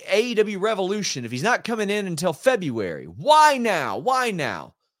AEW Revolution, if he's not coming in until February, why now? Why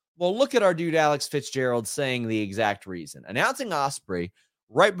now? Well, look at our dude Alex Fitzgerald saying the exact reason. Announcing Ospreay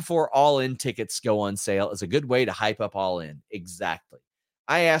right before All In tickets go on sale is a good way to hype up All In. Exactly.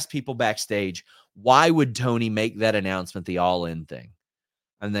 I asked people backstage, why would Tony make that announcement, the All In thing?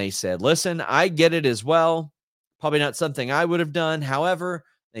 And they said, listen, I get it as well. Probably not something I would have done. However,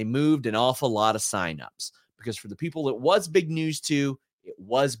 they moved an awful lot of signups because for the people it was big news to, it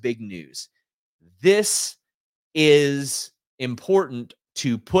was big news. This is important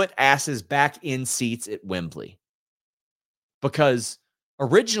to put asses back in seats at Wembley. Because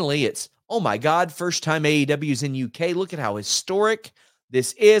originally it's, oh my God, first time AEW is in UK. Look at how historic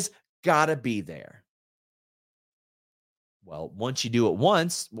this is. Gotta be there. Well, once you do it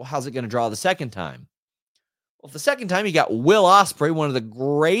once, well, how's it going to draw the second time? Well, the second time you got Will Ospreay, one of the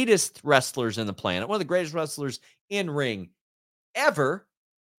greatest wrestlers in the planet, one of the greatest wrestlers in ring ever,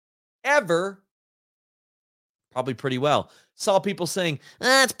 probably pretty well. Saw people saying,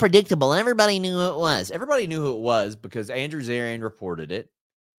 that's predictable. Everybody knew who it was. Everybody knew who it was because Andrew Zarian reported it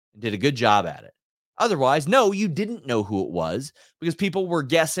and did a good job at it. Otherwise, no, you didn't know who it was because people were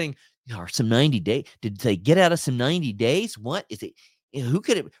guessing, some 90 days. Did they get out of some 90 days? What is it? Who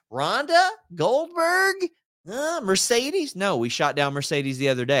could it? Rhonda? Goldberg? Mercedes? No, we shot down Mercedes the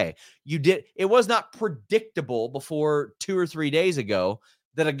other day. You did. It was not predictable before 2 or 3 days ago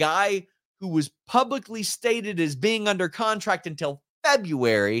that a guy who was publicly stated as being under contract until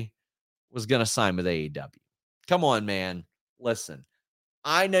February was going to sign with AEW. Come on, man. Listen,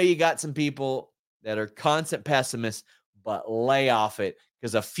 I know you got some people that are constant pessimists, but lay off it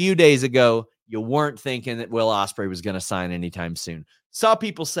because a few days ago, you weren't thinking that Will Ospreay was going to sign anytime soon. Saw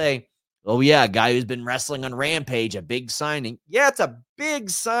people say, oh, yeah, a guy who's been wrestling on Rampage, a big signing. Yeah, it's a big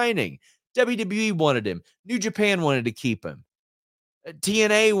signing. WWE wanted him. New Japan wanted to keep him.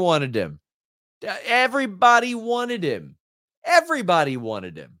 TNA wanted him. Everybody wanted him. Everybody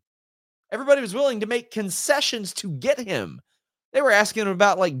wanted him. Everybody was willing to make concessions to get him. They were asking him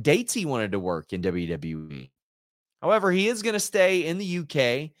about like dates he wanted to work in WWE. However, he is going to stay in the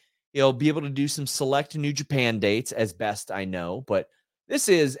UK. He'll be able to do some select New Japan dates as best I know, but this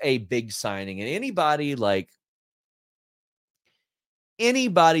is a big signing, and anybody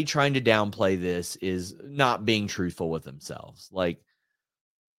trying to downplay this is not being truthful with themselves. Like,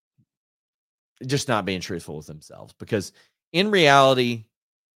 just not being truthful with themselves, because in reality,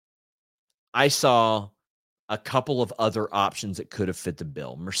 I saw a couple of other options that could have fit the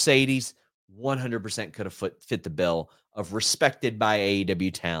bill. Mercedes 100% could have fit the bill of respected by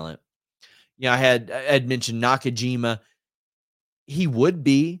AEW talent. I had mentioned Nakajima. He would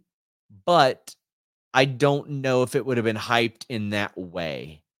be, but I don't know if it would have been hyped in that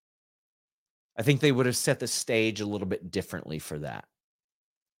way. I think they would have set the stage a little bit differently for that.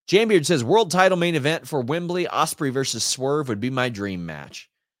 Jambeard says, world title main event for Wembley, Ospreay versus Swerve would be my dream match.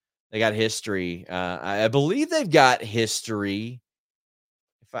 They got history. I believe they've got history.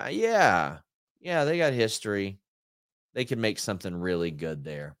 Yeah, they got history. They could make something really good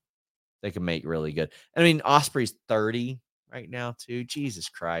there. They can make really good. I mean, Ospreay's 30 right now, too. Jesus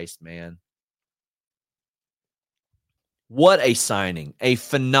Christ, man. What a signing. A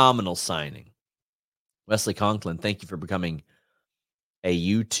phenomenal signing. Wesley Conklin, thank you for becoming a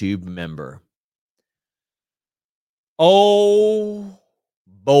YouTube member. Oh,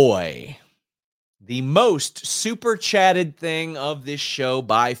 boy. The most super chatted thing of this show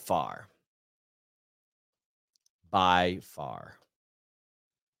by far. by far.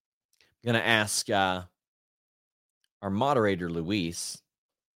 I'm going to ask our moderator, Luis,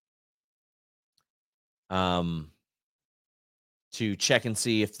 to check and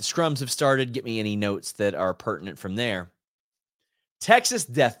see if the scrums have started. Get me any notes that are pertinent from there. Texas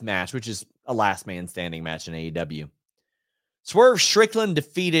Death Match, which is a last man standing match in AEW. Swerve Strickland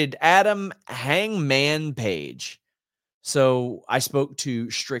defeated Adam Hangman Page. So I spoke to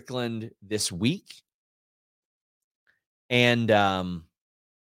Strickland this week, and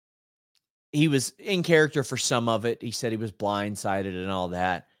he was in character for some of it. He said he was blindsided and all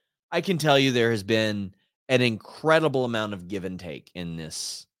that. I can tell you there has been an incredible amount of give and take in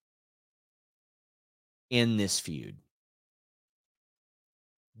this feud.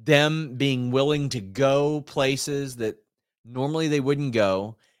 Them being willing to go places that normally they wouldn't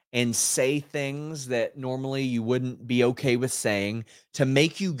go and say things that normally you wouldn't be okay with saying to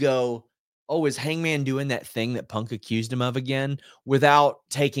make you go, oh, is Hangman doing that thing that Punk accused him of again, without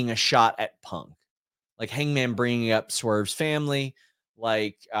taking a shot at Punk? Like Hangman bringing up Swerve's family,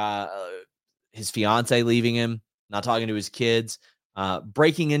 like his fiance leaving him, not talking to his kids,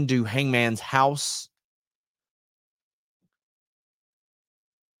 breaking into Hangman's house.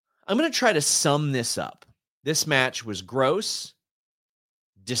 I'm going to try to sum this up. This match was gross,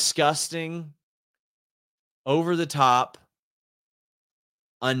 disgusting, over the top,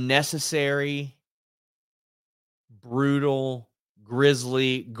 unnecessary, brutal,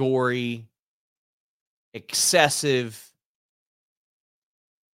 grisly, gory, excessive,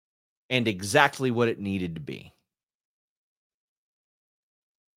 and exactly what it needed to be.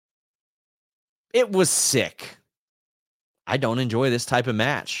 It was sick. I don't enjoy this type of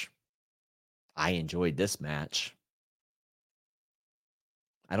match. I enjoyed this match.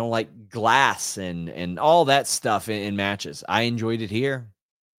 I don't like glass and all that stuff in matches. I enjoyed it here.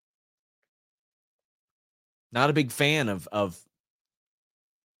 Not a big fan of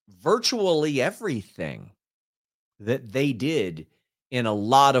virtually everything that they did in a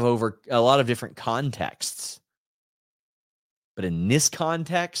lot of different contexts. But in this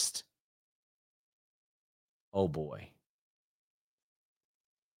context, oh boy.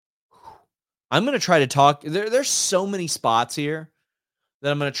 I'm going to try to talk. There's so many spots here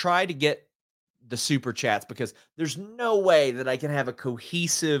that I'm going to try to get the super chats, because there's no way that I can have a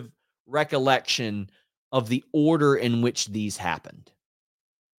cohesive recollection of the order in which these happened.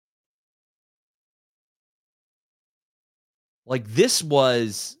 Like, this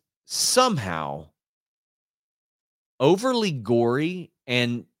was somehow overly gory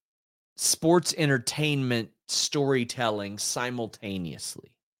and sports entertainment storytelling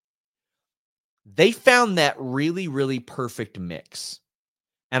simultaneously. They found that really, really perfect mix.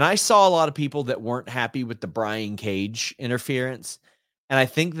 And I saw a lot of people that weren't happy with the Brian Cage interference. And I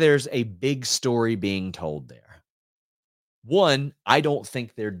think there's a big story being told there. One, I don't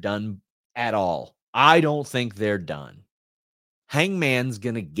think they're done at all. I don't think they're done. Hangman's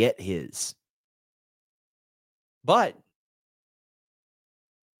going to get his. But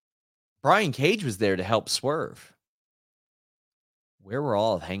Brian Cage was there to help Swerve. Where were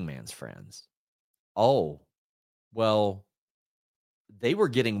all of Hangman's friends? Oh, well, they were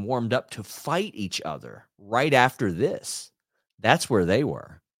getting warmed up to fight each other right after this. That's where they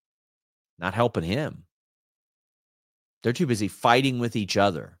were. Not helping him. They're too busy fighting with each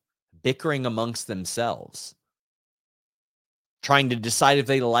other, bickering amongst themselves, trying to decide if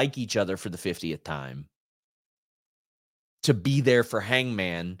they like each other for the 50th time. To be there for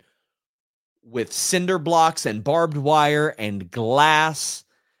Hangman with cinder blocks and barbed wire and glass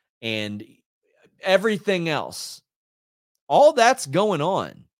and everything else. All that's going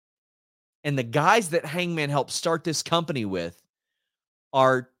on. And the guys that Hangman helped start this company with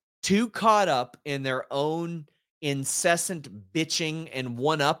are too caught up in their own incessant bitching and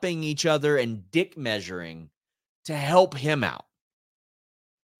one-upping each other and dick measuring to help him out.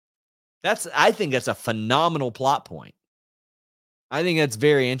 I think that's a phenomenal plot point. I think that's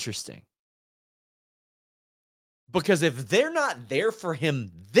very interesting. Because if they're not there for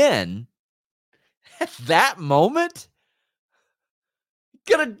him then, at that moment, he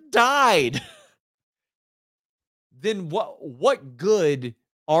could have died. Then what good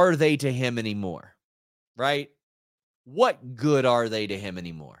are they to him anymore? Right? What good are they to him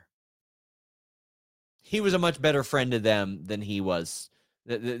anymore? He was a much better friend to them than he was,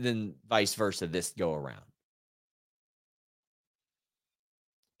 than vice versa this go around.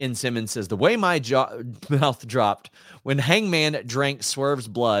 In Simmons says, the way my mouth dropped when Hangman drank Swerve's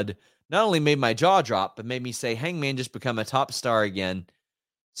blood not only made my jaw drop, but made me say, Hangman just become a top star again.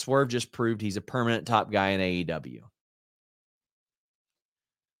 Swerve just proved he's a permanent top guy in AEW.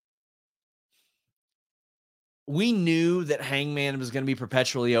 we knew that Hangman was going to be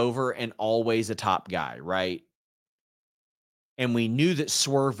perpetually over and always a top guy, right? And we knew that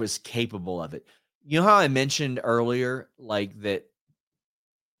Swerve was capable of it. You know how I mentioned earlier, like that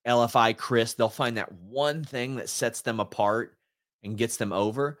LFI Chris, they'll find that one thing that sets them apart and gets them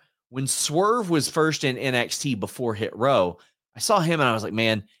over. When Swerve was first in NXT before Hit Row, I saw him and I was like,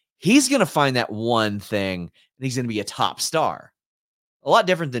 man, he's going to find that one thing and he's going to be a top star. A lot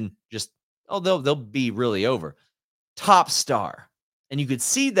different than just, oh, they'll be really over. Top star. And you could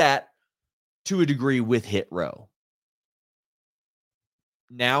see that to a degree with Hit Row.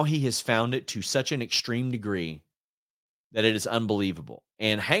 Now he has found it to such an extreme degree that it is unbelievable.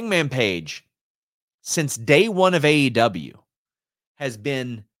 And Hangman Page, since day one of AEW, has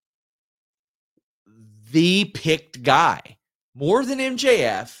been the picked guy. More than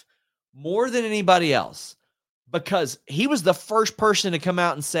MJF, more than anybody else. Because he was the first person to come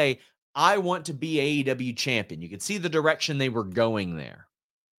out and say, I want to be AEW champion. You could see the direction they were going there.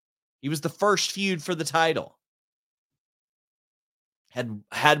 He was the first feud for the title.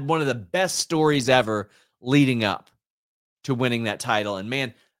 Had one of the best stories ever leading up to winning that title. And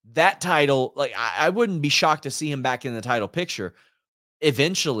man, that title, like I wouldn't be shocked to see him back in the title picture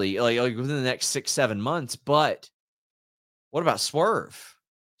eventually, like within the next 6-7 months. But what about Swerve?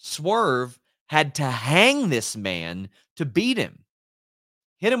 Swerve had to hang this man to beat him.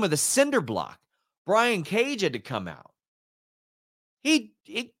 Hit him with a cinder block. Brian Cage had to come out. This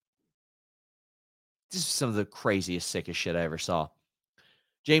is some of the craziest, sickest shit I ever saw.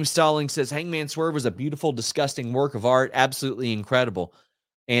 James Stalling says, Hangman Swerve was a beautiful, disgusting work of art. Absolutely incredible.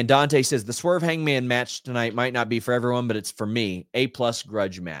 And Dante says, the Swerve Hangman match tonight might not be for everyone, but it's for me. A+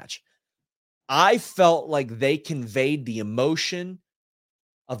 grudge match. I felt like they conveyed the emotion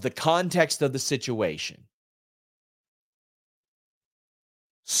of the context of the situation.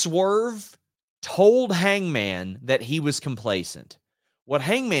 Swerve told Hangman that he was complacent. What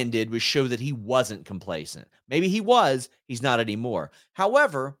Hangman did was show that he wasn't complacent. Maybe he was, he's not anymore.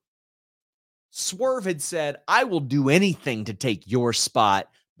 However, Swerve had said, I will do anything to take your spot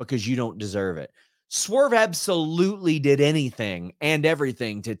because you don't deserve it. Swerve absolutely did anything and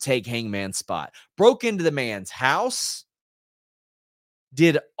everything to take Hangman's spot. Broke into the man's house.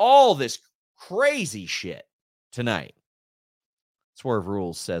 Did all this crazy shit tonight. Swerve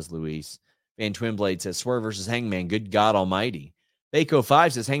rules, says Luis. Van Twinblade says, Swerve versus Hangman, good God almighty. Baco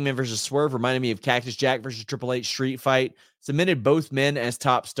 5 says, Hangman versus Swerve reminded me of Cactus Jack versus Triple H Street Fight. Submitted both men as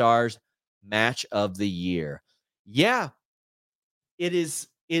top stars. Match of the year. Yeah, it is.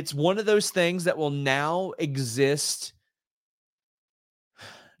 It's one of those things that will now exist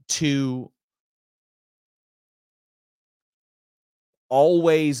to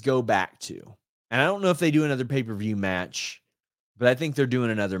always go back to. And I don't know if they do another pay-per-view match, but I think they're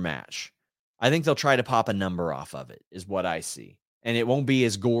doing another match. I think they'll try to pop a number off of it, is what I see. And it won't be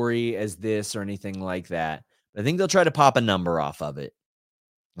as gory as this or anything like that. But I think they'll try to pop a number off of it.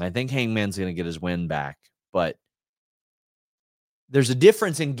 And I think Hangman's going to get his win back. But there's a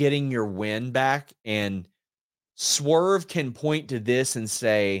difference in getting your win back. And Swerve can point to this and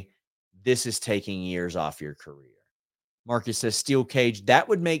say, this is taking years off your career. Marcus says, Steel Cage. That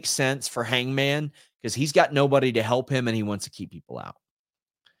would make sense for Hangman because he's got nobody to help him and he wants to keep people out.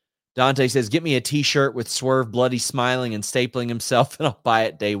 Dante says, get me a t-shirt with Swerve bloody smiling and stapling himself and I'll buy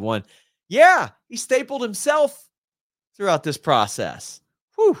it day one. Yeah, he stapled himself throughout this process.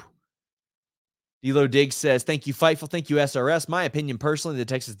 Whew. D'Lo Diggs says, thank you, Fightful. Thank you, SRS. My opinion, personally, the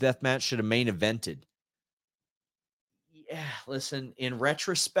Texas Death Match should have main evented. Yeah, listen, in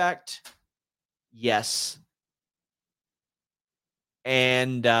retrospect, yes.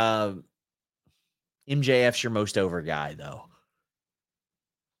 And MJF's your most over guy, though.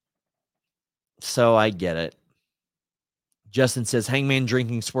 So I get it. Justin says, Hangman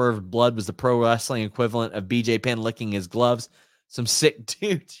drinking Swerve blood was the pro wrestling equivalent of BJ Penn licking his gloves. Some sick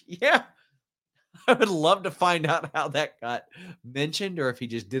dude. Yeah. I would love to find out how that got mentioned or if he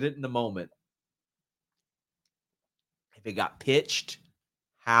just did it in the moment. If it got pitched,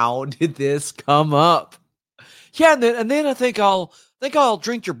 how did this come up? Yeah, and then I think I'll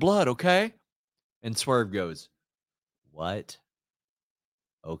drink your blood, okay? And Swerve goes, what?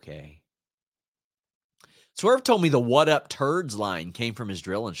 Okay. Swerve told me the what up turds line came from his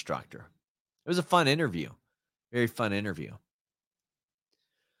drill instructor. It was a fun interview. Very fun interview.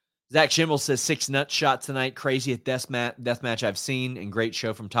 Zach Schimmel says 6 nut shot tonight. Craziest death match I've seen and great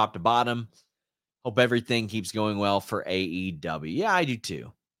show from top to bottom. Hope everything keeps going well for AEW. Yeah, I do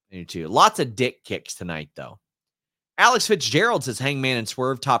too. Lots of dick kicks tonight though. Alex Fitzgerald says Hangman and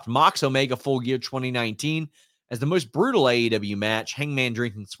Swerve topped Mox Omega Full Gear 2019 as the most brutal AEW match. Hangman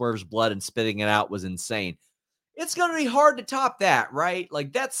drinking Swerve's blood and spitting it out was insane. It's going to be hard to top that, right?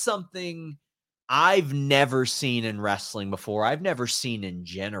 Like, that's something I've never seen in wrestling before. I've never seen in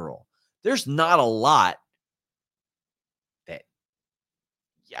general. There's not a lot that,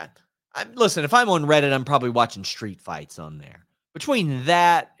 listen, if I'm on Reddit, I'm probably watching street fights on there. Between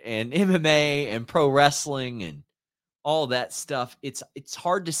that and MMA and pro wrestling and all that stuff, it's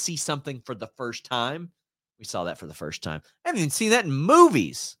hard to see something for the first time. We saw that for the first time. I haven't even seen that in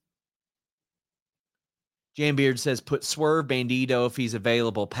movies. Jambeard says, put Swerve Bandito if he's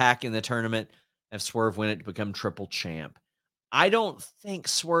available, Pac in the tournament, have Swerve win it to become triple champ. I don't think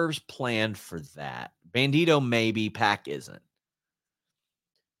Swerve's planned for that. Bandito maybe, Pac isn't.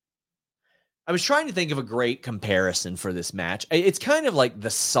 I was trying to think of a great comparison for this match. It's kind of like the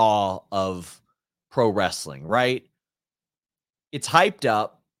Saw of pro wrestling, right? It's hyped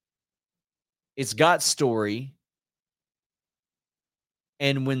up. It's got story.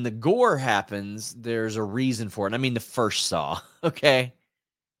 And when the gore happens, there's a reason for it. I mean, the first Saw, okay?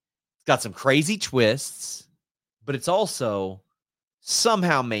 It's got some crazy twists, but it's also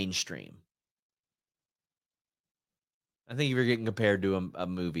somehow mainstream. I think if you're getting compared to a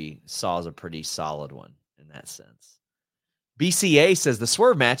movie, Saw is a pretty solid one in that sense. BCA says, the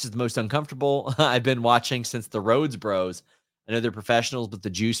Swerve match is the most uncomfortable I've been watching since the Rhodes Bros. I know they're professionals, but the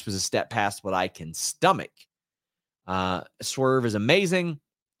juice was a step past what I can stomach. Swerve is amazing.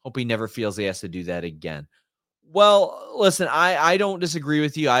 Hope he never feels he has to do that again. Well, listen, I don't disagree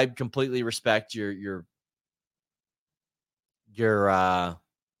with you. I completely respect your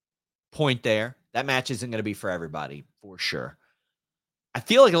point there. That match isn't going to be for everybody, for sure. I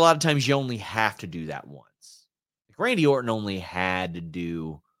feel like a lot of times you only have to do that once. Like Randy Orton only had to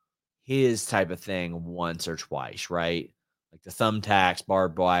do his type of thing once or twice, right? Like the thumbtacks,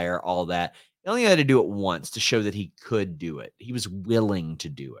 barbed wire, all that. He only had to do it once to show that he could do it. He was willing to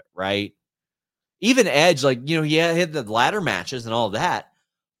do it, right? Even Edge, like, he had the ladder matches and all that.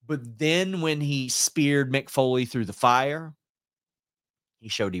 But then when he speared Mick Foley through the fire, he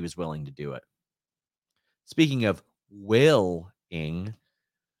showed he was willing to do it. Speaking of willing,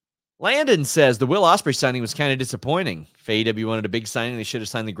 Landon says the Will Ospreay signing was kind of disappointing. If AEW wanted a big signing, they should have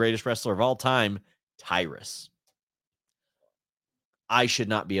signed the greatest wrestler of all time, Tyrus. I should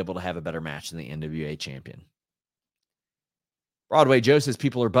not be able to have a better match than the NWA champion. Broadway Joe says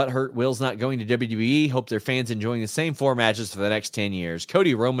people are butthurt. Will's not going to WWE. Hope their fans enjoying the same 4 matches for the next 10 years.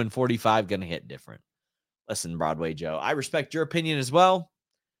 Cody Roman 45 going to hit different. Listen, Broadway Joe, I respect your opinion as well.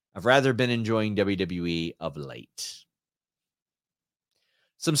 I've rather been enjoying WWE of late.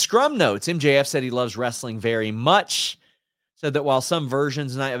 Some scrum notes. MJF said he loves wrestling very much. Said that while some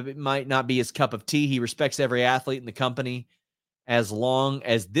versions might not be his cup of tea, he respects every athlete in the company as long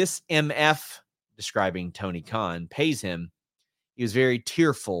as this MF, describing Tony Khan, pays him. He was very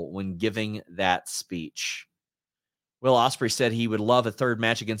tearful when giving that speech. Will Ospreay said he would love a third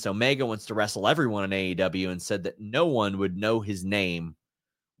match against Omega, wants to wrestle everyone in AEW, and said that no one would know his name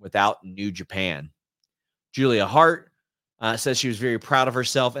without New Japan. Julia Hart says she was very proud of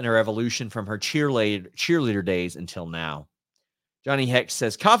herself and her evolution from her cheerleader days until now. Johnny Hex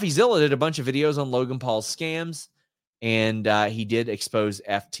says CoffeeZilla did a bunch of videos on Logan Paul's scams, and he did expose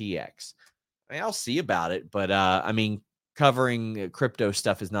FTX. I mean, I'll see about it, but covering crypto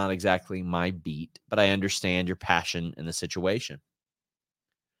stuff is not exactly my beat, but I understand your passion in the situation.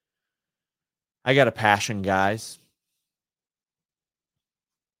 I got a passion, guys.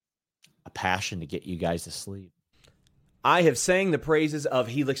 A passion to get you guys to sleep. I have sang the praises of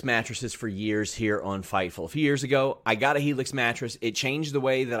Helix mattresses for years here on Fightful. A few years ago, I got a Helix mattress. It changed the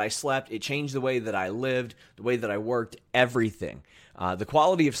way that I slept. It changed the way that I lived, the way that I worked, everything. The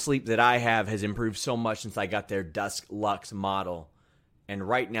quality of sleep that I have has improved so much since I got their Dusk Lux model. And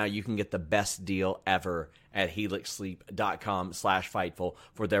right now, you can get the best deal ever at helixsleep.com/Fightful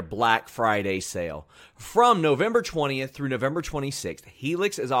for their Black Friday sale. From November 20th through November 26th,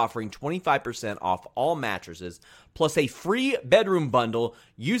 Helix is offering 25% off all mattresses, plus a free bedroom bundle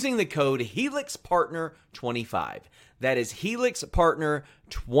using the code HelixPartner25. That is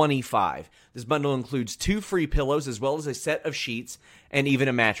HelixPartner25. This bundle includes 2 free pillows as well as a set of sheets and even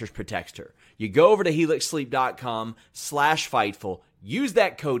a mattress protector. You go over to helixsleep.com/Fightful. Use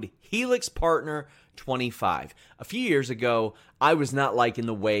that code HelixPartner25. A few years ago, I was not liking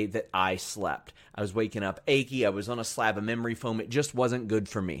the way that I slept. I was waking up achy. I was on a slab of memory foam. It just wasn't good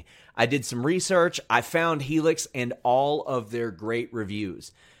for me. I did some research. I found Helix and all of their great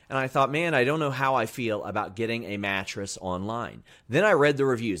reviews. and I thought, man, I don't know how I feel about getting a mattress online. Then I read the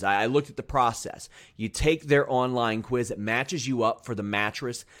reviews. I looked at the process. You take their online quiz. It matches you up for the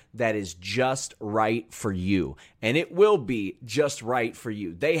mattress that is just right for you, and it will be just right for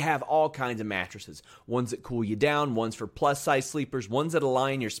you. They have all kinds of mattresses, ones that cool you down, ones for plus-size sleepers, ones that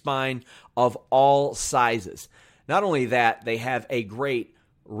align your spine, of all sizes. Not only that, they have a great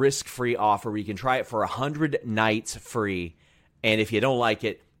risk-free offer where you can try it for 100 nights free, and if you don't like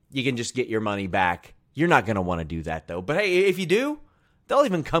it, you can just get your money back. You're not going to want to do that, though. But hey, if you do, they'll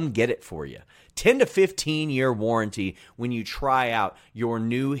even come get it for you. 10 to 15-year warranty when you try out your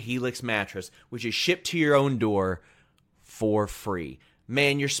new Helix mattress, which is shipped to your own door for free.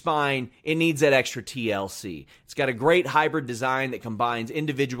 Man, your spine, it needs that extra TLC. It's got a great hybrid design that combines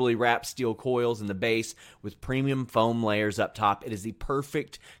individually wrapped steel coils in the base with premium foam layers up top. It is the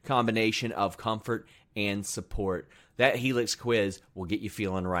perfect combination of comfort and support. That Helix quiz will get you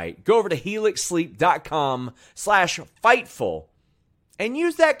feeling right. Go over to helixsleep.com/Fightful and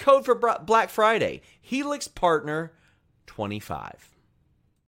use that code for Black Friday. Helix Partner 25.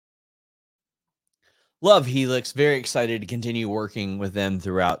 Love Helix. Very excited to continue working with them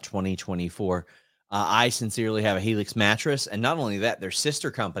throughout 2024. I sincerely have a Helix mattress, and not only that, their sister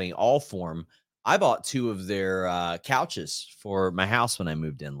company, Allform. I bought 2 of their couches for my house when I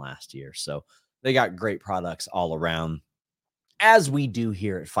moved in last year. So they got great products all around, as we do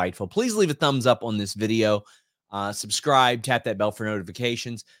here at Fightful. Please leave a thumbs up on this video. Subscribe, tap that bell for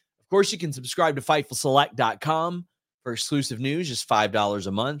notifications. Of course, you can subscribe to FightfulSelect.com for exclusive news, just $5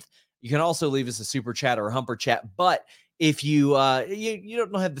 a month. You can also leave us a super chat or a humper chat. But if you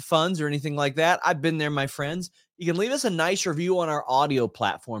don't have the funds or anything like that, I've been there, my friends. You can leave us a nice review on our audio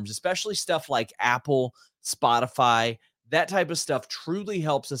platforms, especially stuff like Apple, Spotify. That type of stuff truly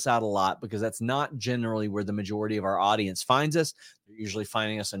helps us out a lot because that's not generally where the majority of our audience finds us. They're usually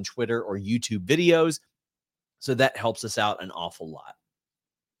finding us on Twitter or YouTube videos. So that helps us out an awful lot.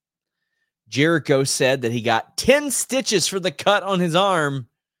 Jericho said that he got 10 stitches for the cut on his arm.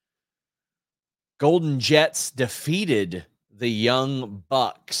 Golden Jets defeated the Young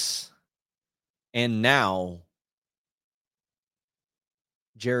Bucks. And now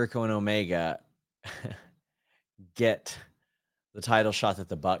Jericho and Omega get the title shot that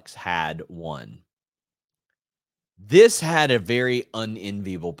the Bucks had won. This had a very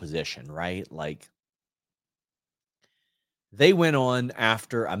unenviable position, right? Like, they went on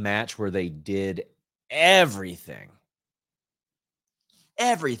after a match where they did everything,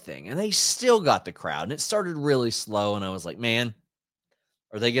 and they still got the crowd, and it started really slow, and I was like, man,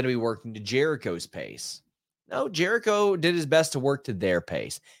 are they going to be working to Jericho's pace? No, Jericho did his best to work to their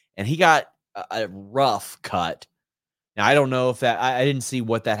pace, and he got a rough cut. Now, I don't know if that, I didn't see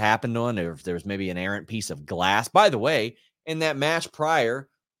what that happened on, or if there was maybe an errant piece of glass. By the way, in that match prior,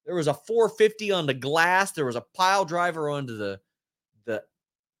 there was a 450 on the glass. There was a pile driver onto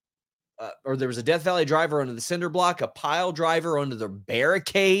or there was a Death Valley driver onto the cinder block, a pile driver onto the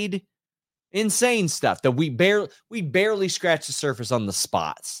barricade. Insane stuff that we barely scratched the surface on the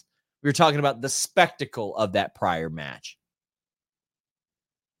spots. We were talking about the spectacle of that prior match.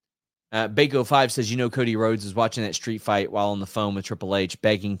 Bako 5 says, Cody Rhodes is watching that street fight while on the phone with Triple H,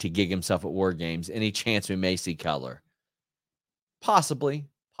 begging to gig himself at War Games. Any chance we may see color? Possibly.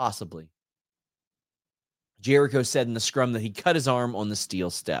 Jericho said in the scrum that he cut his arm on the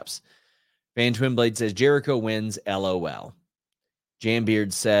steel steps. Van Twinblade says, Jericho wins, LOL.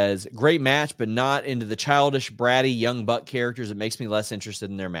 Jambeard says, great match, but not into the childish, bratty, young buck characters. It makes me less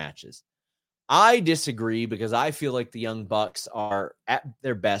interested in their matches. I disagree because I feel like the Young Bucks are at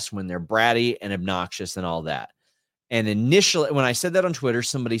their best when they're bratty and obnoxious and all that. And initially, when I said that on Twitter,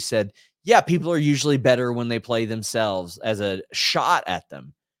 somebody said, yeah, people are usually better when they play themselves, as a shot at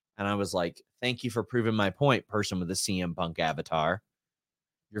them. And I was like, thank you for proving my point, person with a CM Punk avatar.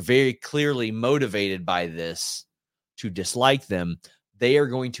 You're very clearly motivated by this to dislike them. They are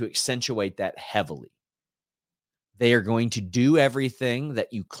going to accentuate that heavily. They are going to do everything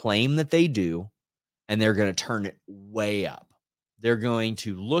that you claim that they do, and they're going to turn it way up. They're going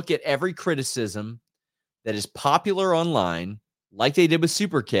to look at every criticism that is popular online, like they did with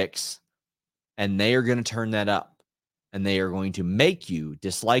Super Kicks, and they are going to turn that up. And they are going to make you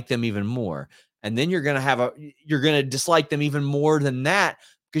dislike them even more. And then you're going to dislike them even more than that,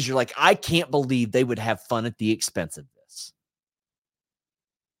 because you're like, I can't believe they would have fun at the expense of this.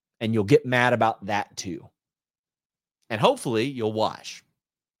 And you'll get mad about that too. And hopefully you'll watch.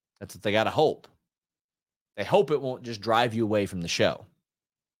 That's what they got to hope. They hope it won't just drive you away from the show.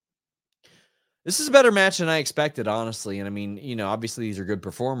 This is a better match than I expected, honestly. And I mean, obviously these are good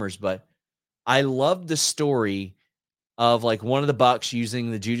performers, but I love the story of like one of the Bucks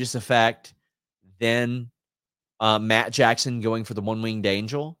using the Judas effect, then Matt Jackson going for the one-winged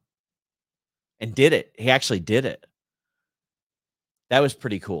angel, and did it. He actually did it. That was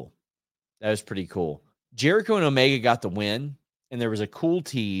pretty cool. Jericho and Omega got the win, and there was a cool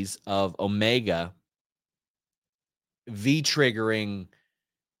tease of Omega V-triggering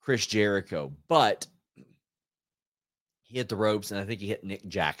Chris Jericho, but he hit the ropes, and I think he hit Nick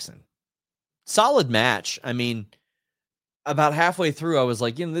Jackson. Solid match. I mean, about halfway through, I was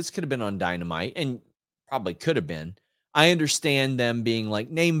like, this could have been on Dynamite, and probably could have been. I understand them being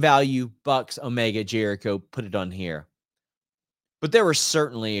like, name value, Bucks, Omega, Jericho, put it on here. But there were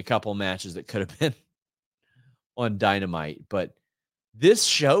certainly a couple matches that could have been on Dynamite. But this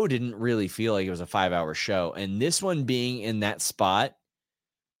show didn't really feel like it was a 5-hour show. And this one being in that spot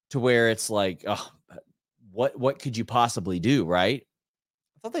to where it's like, oh, what could you possibly do, right?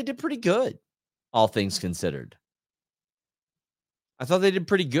 I thought they did pretty good, all things considered. I thought they did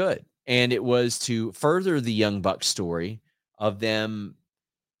pretty good. And it was to further the Young Bucks story of them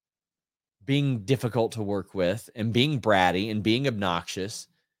being difficult to work with and being bratty and being obnoxious.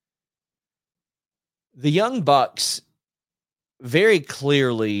 The Young Bucks very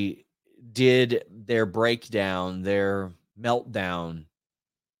clearly did their breakdown, their meltdown,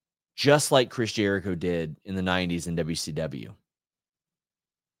 just like Chris Jericho did in the 90s in WCW.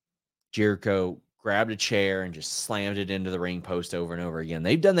 Jericho grabbed a chair and just slammed it into the ring post over and over again.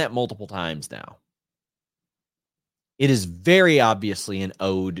 They've done that multiple times now. It is very obviously an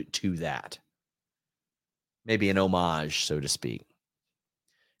ode to that. Maybe an homage, so to speak.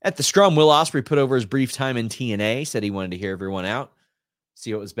 At the Scrum, Will Ospreay put over his brief time in TNA, said he wanted to hear everyone out,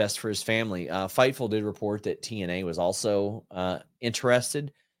 see what was best for his family. Fightful did report that TNA was also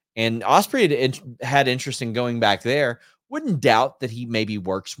interested, and Ospreay had interest in going back there. Wouldn't doubt that he maybe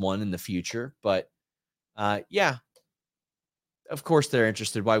works one in the future, but yeah, of course they're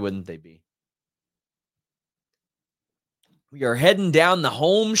interested. Why wouldn't they be? We are heading down the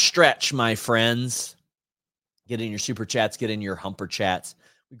home stretch, my friends. Get in your super chats, get in your humper chats.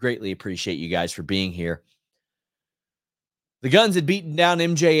 We greatly appreciate you guys for being here. The Guns had beaten down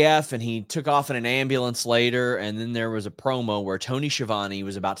MJF, and he took off in an ambulance later, and then there was a promo where Tony Schiavone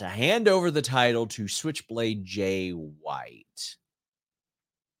was about to hand over the title to Switchblade Jay White.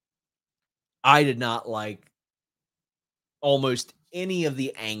 I did not like almost any of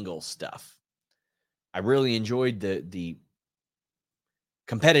the angle stuff. I really enjoyed the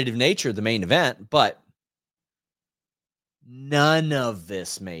competitive nature of the main event, but none of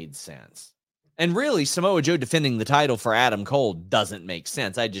this made sense. And really, Samoa Joe defending the title for Adam Cole doesn't make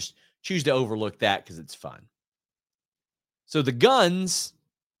sense. I just choose to overlook that because it's fun. So the Guns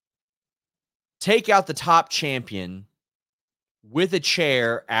take out the top champion with a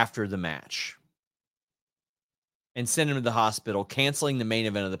chair after the match and send him to the hospital, canceling the main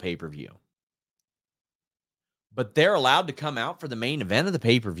event of the pay-per-view. But they're allowed to come out for the main event of the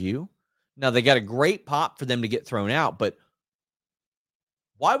pay-per-view. Now, they got a great pop for them to get thrown out, but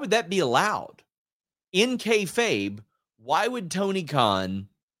why would that be allowed? In kayfabe, why would Tony Khan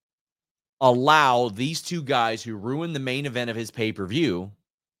allow these two guys who ruined the main event of his pay-per-view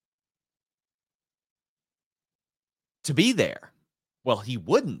to be there? Well, he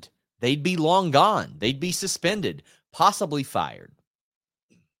wouldn't. They'd be long gone. They'd be suspended, possibly fired.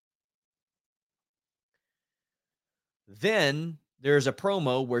 Then there's a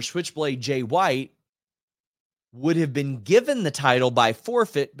promo where Switchblade Jay White would have been given the title by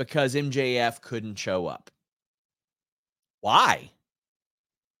forfeit because MJF couldn't show up. Why?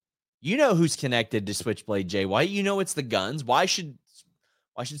 You know who's connected to Switchblade Jay White. You know it's the Guns. Why should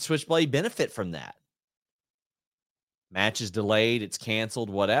Switchblade benefit from that? Match is delayed, it's canceled,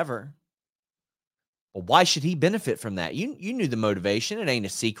 whatever. But why should he benefit from that? You knew the motivation. It ain't a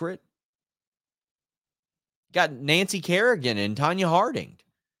secret. Got Nancy Kerrigan and Tanya Harding.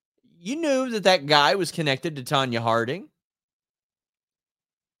 You knew that guy was connected to Tanya Harding.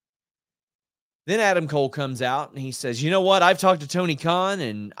 Then Adam Cole comes out and he says, "You know what? I've talked to Tony Khan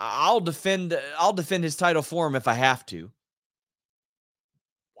and I'll defend his title for him if I have to."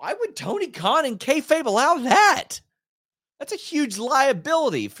 Why would Tony Khan and kayfabe allow that? That's a huge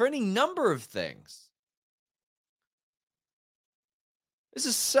liability for any number of things. This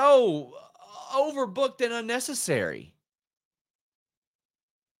is so overbooked and unnecessary.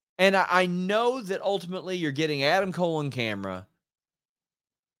 And I know that ultimately you're getting Adam Cole on camera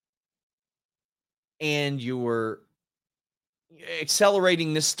and you're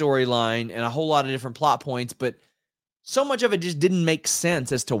accelerating this storyline and a whole lot of different plot points, but so much of it just didn't make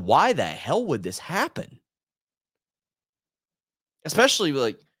sense as to why the hell would this happen? Especially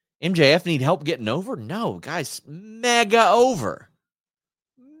like MJF need help getting over? No, guys, mega over.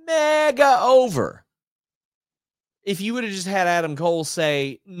 Mega over. If you would have just had Adam Cole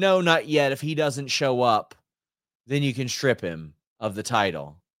say, no, not yet. If he doesn't show up, then you can strip him of the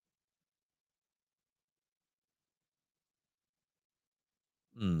title.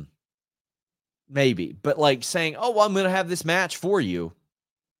 Maybe. But like saying, oh, well, I'm going to have this match for you.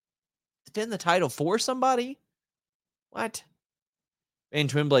 Defend the title for somebody? What? And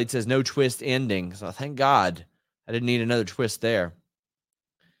Twinblade says no twist ending. So thank God. I didn't need another twist there.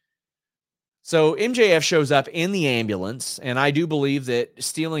 So MJF shows up in the ambulance, and I do believe that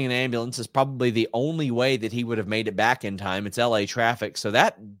stealing an ambulance is probably the only way that he would have made it back in time. It's LA traffic, so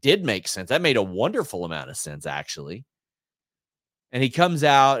that did make sense. That made a wonderful amount of sense, actually. And he comes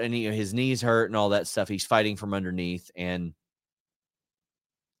out, and his knees hurt and all that stuff. He's fighting from underneath, and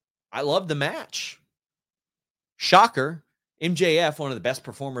I love the match. Shocker. MJF, one of the best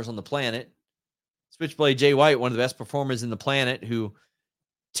performers on the planet. Switchblade Jay White, one of the best performers in the planet, who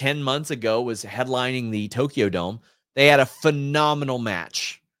 10 months ago was headlining the Tokyo Dome. They had a phenomenal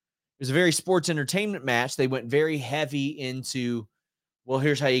match. It was a very sports entertainment match. They went very heavy into, well,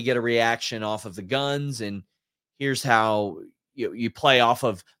 here's how you get a reaction off of the guns, and here's how you play off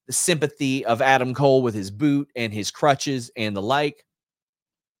of the sympathy of Adam Cole with his boot and his crutches and the like.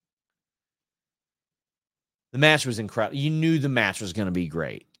 The match was incredible. You knew the match was going to be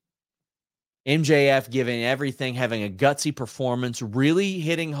great. MJF giving everything, having a gutsy performance, really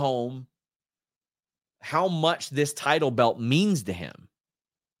hitting home how much this title belt means to him.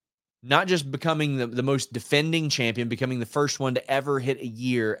 Not just becoming the most defending champion, becoming the first one to ever hit a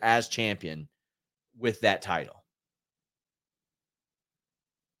year as champion with that title.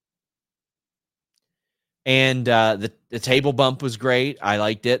 And the table bump was great. I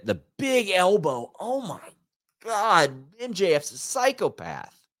liked it. The big elbow. Oh, my God. MJF's a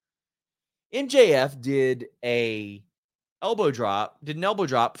psychopath. MJF did an elbow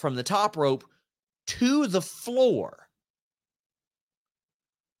drop from the top rope to the floor.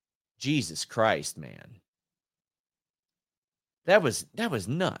 Jesus Christ, man. That was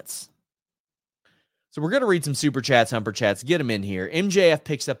nuts. So we're going to read some super chats, humper chats, get them in here. MJF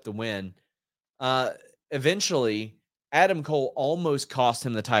picks up the win. Eventually, Adam Cole almost cost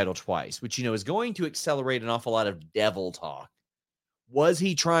him the title twice, which, is going to accelerate an awful lot of devil talk. Was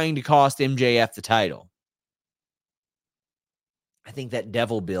he trying to cost MJF the title? I think that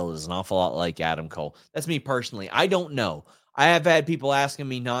devil bill is an awful lot like Adam Cole. That's me personally. I don't know. I have had people asking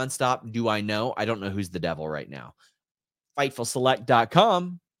me nonstop, do I know? I don't know who's the devil right now.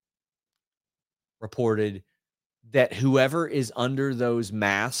 FightfulSelect.com reported that whoever is under those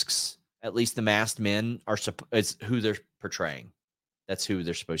masks, at least the masked men, is who they're portraying. That's who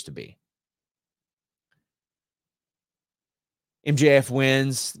they're supposed to be. MJF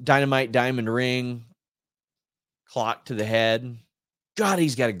wins. Dynamite Diamond Ring. Clock to the head. God,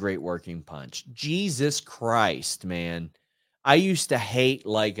 he's got a great working punch. Jesus Christ, man. I used to hate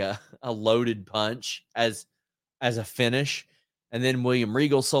like a loaded punch as a finish. And then William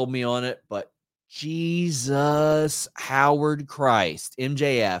Regal sold me on it. But Jesus, Howard Christ.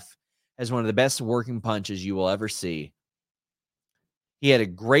 MJF has one of the best working punches you will ever see. He had a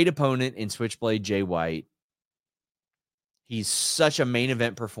great opponent in Switchblade Jay White. He's such a main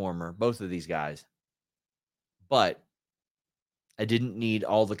event performer, both of these guys. But I didn't need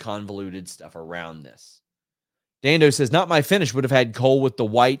all the convoluted stuff around this. Dando says, not my finish. Would have had Cole with the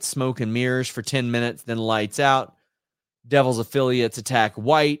white smoke and mirrors for 10 minutes, then lights out. Devil's affiliates attack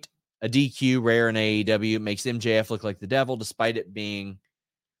White. A DQ, rare in AEW, makes MJF look like the devil, despite it being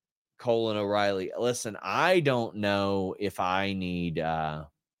Cole and O'Reilly. Listen, I don't know if I need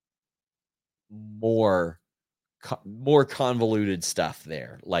more convoluted stuff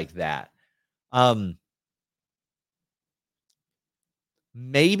there like that.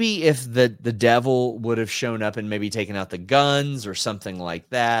 Maybe if the devil would have shown up and maybe taken out the guns or something like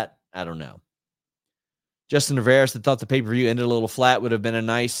that. I don't know. Justin Rivera thought the pay-per-view ended a little flat. Would have been a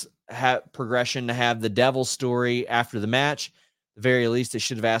nice progression to have the devil story after the match. At the very least, they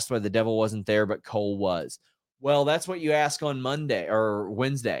should have asked why the devil wasn't there, but Cole was. Well, that's what you ask on Monday or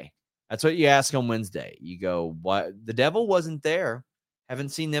Wednesday. That's what you ask on Wednesday. You go, what? The devil wasn't there. Haven't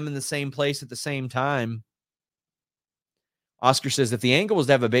seen them in the same place at the same time. Oscar says, if the angle was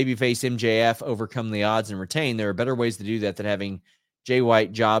to have a babyface MJF overcome the odds and retain, there are better ways to do that than having Jay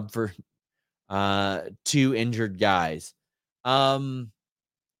White job for two injured guys.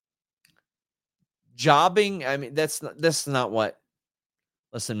 Jobbing, I mean, that's not what.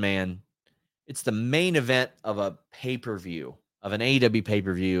 Listen, man, it's the main event of a pay-per-view, of an AEW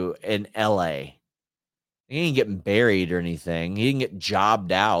pay-per-view in LA. He ain't getting buried or anything. He didn't get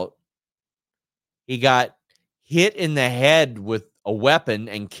jobbed out. He got hit in the head with a weapon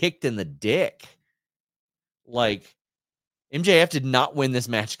and kicked in the dick. Like, MJF did not win this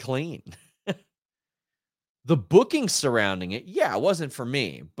match clean. The booking surrounding it, yeah, it wasn't for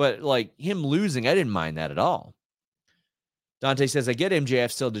me. But, like, him losing, I didn't mind that at all. Dante says, I get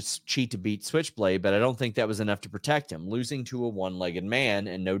MJF still to cheat to beat Switchblade, but I don't think that was enough to protect him. Losing to a one-legged man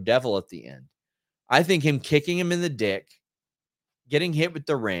and no devil at the end. I think him kicking him in the dick, getting hit with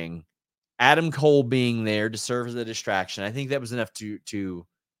the ring, Adam Cole being there to serve as a distraction, I think that was enough to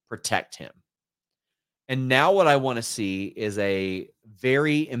protect him. And now what I want to see is a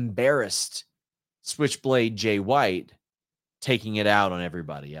very embarrassed Switchblade Jay White taking it out on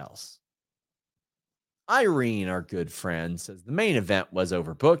everybody else. Irene, our good friend, says the main event was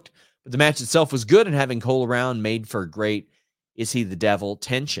overbooked, but the match itself was good, and having Cole around made for great "Is he the devil?"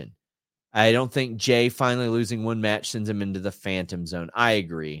 tension. I don't think Jay finally losing one match sends him into the Phantom Zone. I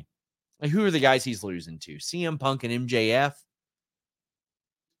agree. Like, who are the guys he's losing to? CM Punk and MJF?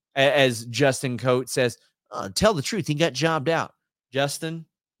 As Justin Coates says, tell the truth, he got jobbed out. Justin,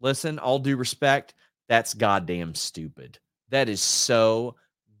 listen, all due respect, that's goddamn stupid. That is so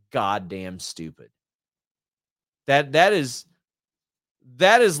goddamn stupid. That is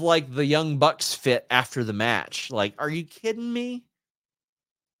like the Young Bucks fit after the match. Like, are you kidding me?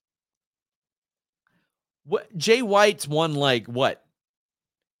 What Jay White's won, like, what,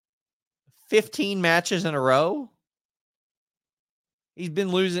 15 matches in a row? He's been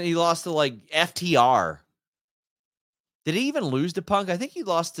losing. He lost to, like, FTR. Did he even lose to Punk? I think he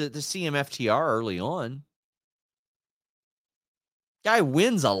lost to CM FTR early on. Guy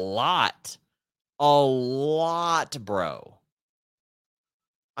wins a lot. A lot, bro.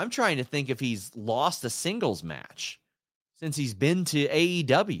 I'm trying to think if he's lost a singles match since he's been to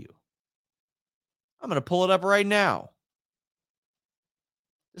AEW. I'm going to pull it up right now.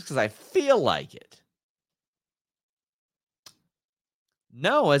 Just because I feel like it.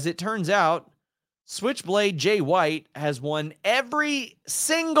 No, as it turns out, Switchblade Jay White has won every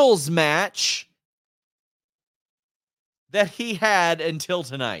singles match that he had until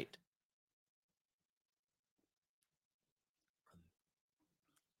tonight.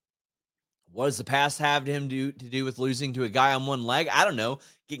 What does the past have to him to do with losing to a guy on one leg? I don't know.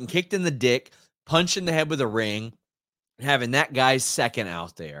 Getting kicked in the dick, punched in the head with a ring, and having that guy's second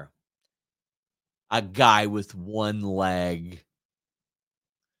out there. A guy with one leg.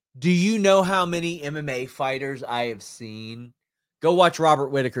 Do you know how many MMA fighters I have seen? Go watch Robert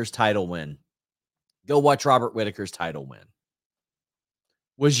Whittaker's title win. Go watch Robert Whittaker's title win.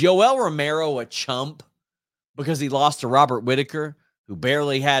 Was Yoel Romero a chump because he lost to Robert Whittaker, who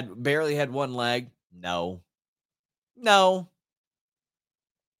barely had one leg? No.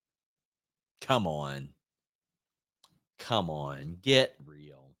 Come on. Get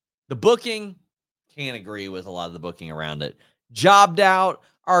real. The booking, can't agree with a lot of the booking around it. Jobbed out?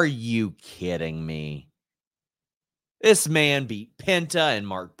 Are you kidding me? This man beat Penta and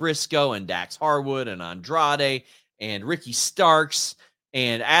Mark Briscoe and Dax Harwood and Andrade and Ricky Starks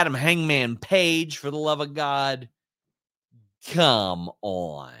and Adam Hangman Page, for the love of God. Come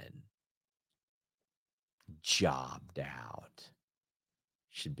on. Jobbed out.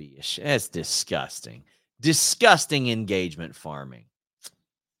 Should be that's disgusting. Disgusting engagement farming.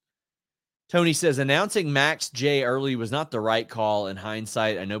 Tony says, announcing Max J early was not the right call in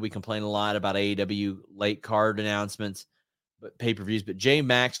hindsight. I know we complain a lot about AEW late card announcements, but pay-per-views, but J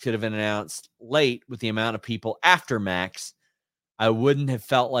Max could have been announced late with the amount of people after Max. I wouldn't have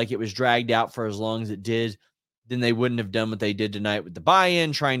felt like it was dragged out for as long as it did. Then they wouldn't have done what they did tonight with the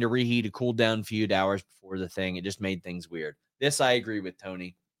buy-in, trying to reheat a cool-down feud hours before the thing. It just made things weird. This I agree with,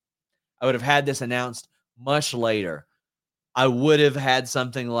 Tony. I would have had this announced much later. I would have had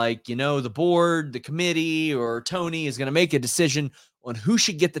something like, the board, the committee, or Tony is going to make a decision on who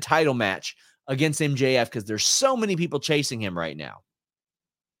should get the title match against MJF because there's so many people chasing him right now.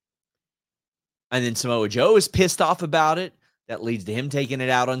 And then Samoa Joe is pissed off about it. That leads to him taking it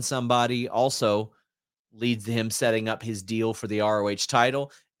out on somebody. Also leads to him setting up his deal for the ROH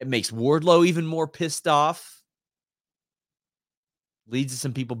title. It makes Wardlow even more pissed off. Leads to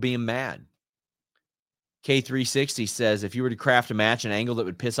some people being mad. K360 says, if you were to craft a match, an angle that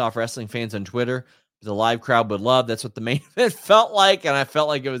would piss off wrestling fans on Twitter, the live crowd would love. That's what the main event felt like, and I felt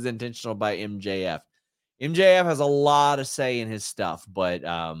like it was intentional by MJF. MJF has a lot of say in his stuff, but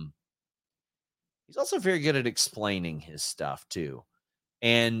he's also very good at explaining his stuff, too.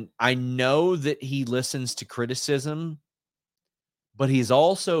 And I know that he listens to criticism, but he's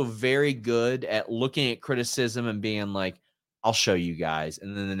also very good at looking at criticism and being like, I'll show you guys.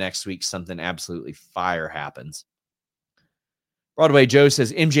 And then the next week, something absolutely fire happens. Broadway Joe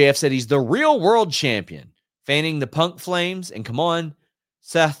says, MJF said he's the real world champion, fanning the Punk flames. And come on,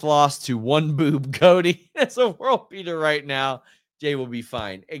 Seth lost to one boob Cody. That's a world beater right now. Jay will be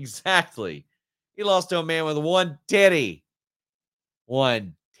fine. Exactly. He lost to a man with one titty.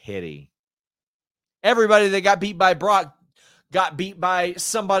 One titty. Everybody that got beat by Brock got beat by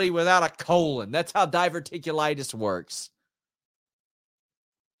somebody without a colon. That's how diverticulitis works.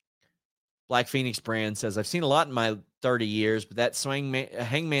 Black Phoenix Brand says, I've seen a lot in my 30 years, but that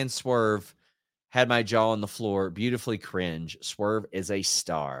Hangman Swerve had my jaw on the floor. Beautifully cringe. Swerve is a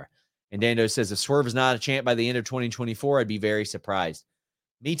star. And Dando says, if Swerve is not a champ by the end of 2024, I'd be very surprised.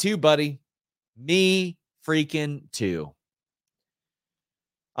 Me too, buddy. Me freaking too.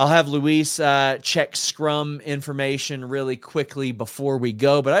 I'll have Luis check Scrum information really quickly before we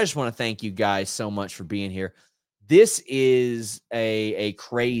go, but I just want to thank you guys so much for being here. This is a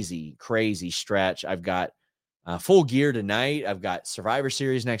crazy, crazy stretch. I've got Full Gear tonight. I've got Survivor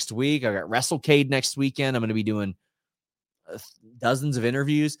Series next week. I've got WrestleCade next weekend. I'm going to be doing dozens of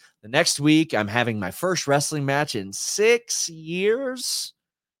interviews. The next week, I'm having my first wrestling match in 6 years.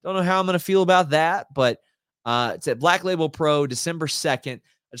 Don't know how I'm going to feel about that, but it's at Black Label Pro, December 2nd.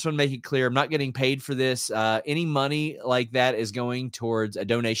 I just want to make it clear, I'm not getting paid for this. Any money like that is going towards a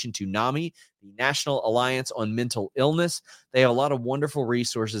donation to NAMI, the National Alliance on Mental Illness. They have a lot of wonderful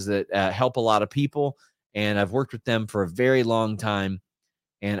resources that help a lot of people, and I've worked with them for a very long time,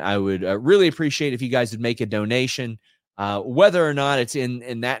 and I would really appreciate if you guys would make a donation, whether or not it's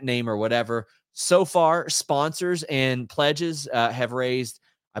in that name or whatever. So far, sponsors and pledges have raised,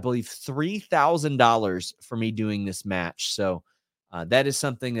 I believe, $3,000 for me doing this match. So that is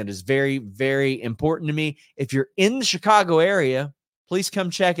something that is very, very important to me. If you're in the Chicago area, please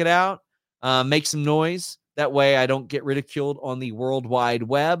come check it out. Make some noise. That way I don't get ridiculed on the World Wide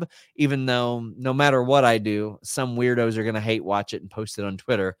Web, even though no matter what I do, some weirdos are going to hate watch it and post it on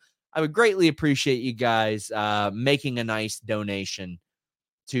Twitter. I would greatly appreciate you guys making a nice donation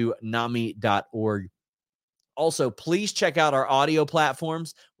to NAMI.org. Also, please check out our audio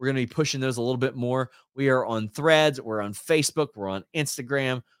platforms. We're going to be pushing those a little bit more. We are on Threads. We're on Facebook. We're on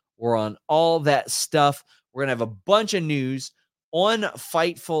Instagram. We're on all that stuff. We're going to have a bunch of news on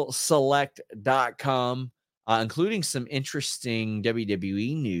FightfulSelect.com, including some interesting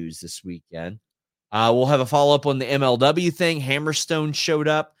WWE news this weekend. We'll have a follow-up on the MLW thing. Hammerstone showed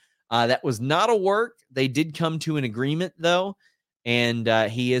up. That was not a work. They did come to an agreement, though, and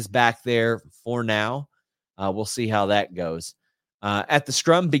he is back there for now. We'll see how that goes. At the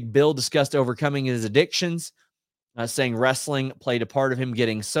Scrum, Big Bill discussed overcoming his addictions, saying wrestling played a part of him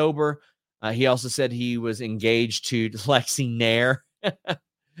getting sober. He also said he was engaged to Lexi Nair,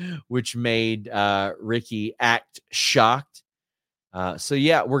 which made Ricky act shocked. So,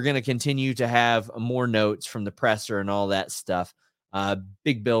 yeah, we're going to continue to have more notes from the presser and all that stuff.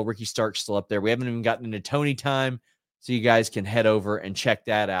 Big Bill, Ricky Stark's still up there. We haven't even gotten into Tony time, so you guys can head over and check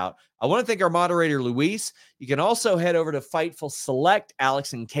that out. I want to thank our moderator, Luis. You can also head over to Fightful Select.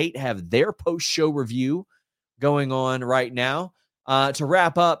 Alex and Kate have their post-show review going on right now. To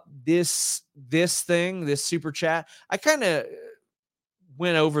wrap up this super chat, I kind of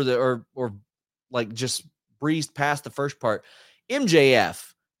went over or like just breezed past the first part.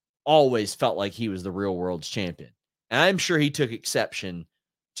 MJF always felt like he was the real world's champion. And I'm sure he took exception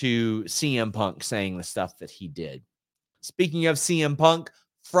to CM Punk saying the stuff that he did. Speaking of CM Punk,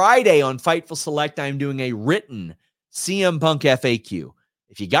 Friday on Fightful Select, I'm doing a written CM Punk FAQ.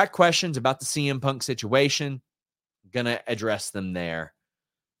 If you got questions about the CM Punk situation, I'm going to address them there.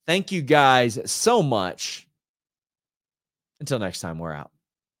 Thank you guys so much. Until next time, we're out.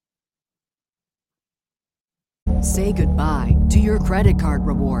 Say goodbye to your credit card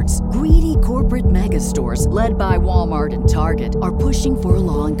rewards. Greedy corporate mega stores, led by Walmart and Target, are pushing for a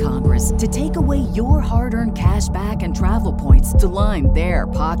law in Congress to take away your hard-earned cash back and travel points to line their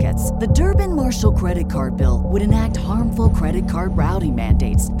pockets. The Durbin-Marshall credit card bill would enact harmful credit card routing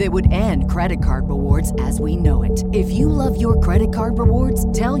mandates that would end credit card rewards as we know it. If you love your credit card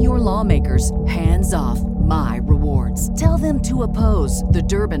rewards, tell your lawmakers, hands off my rewards. Tell them to oppose the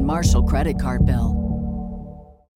Durbin-Marshall credit card bill.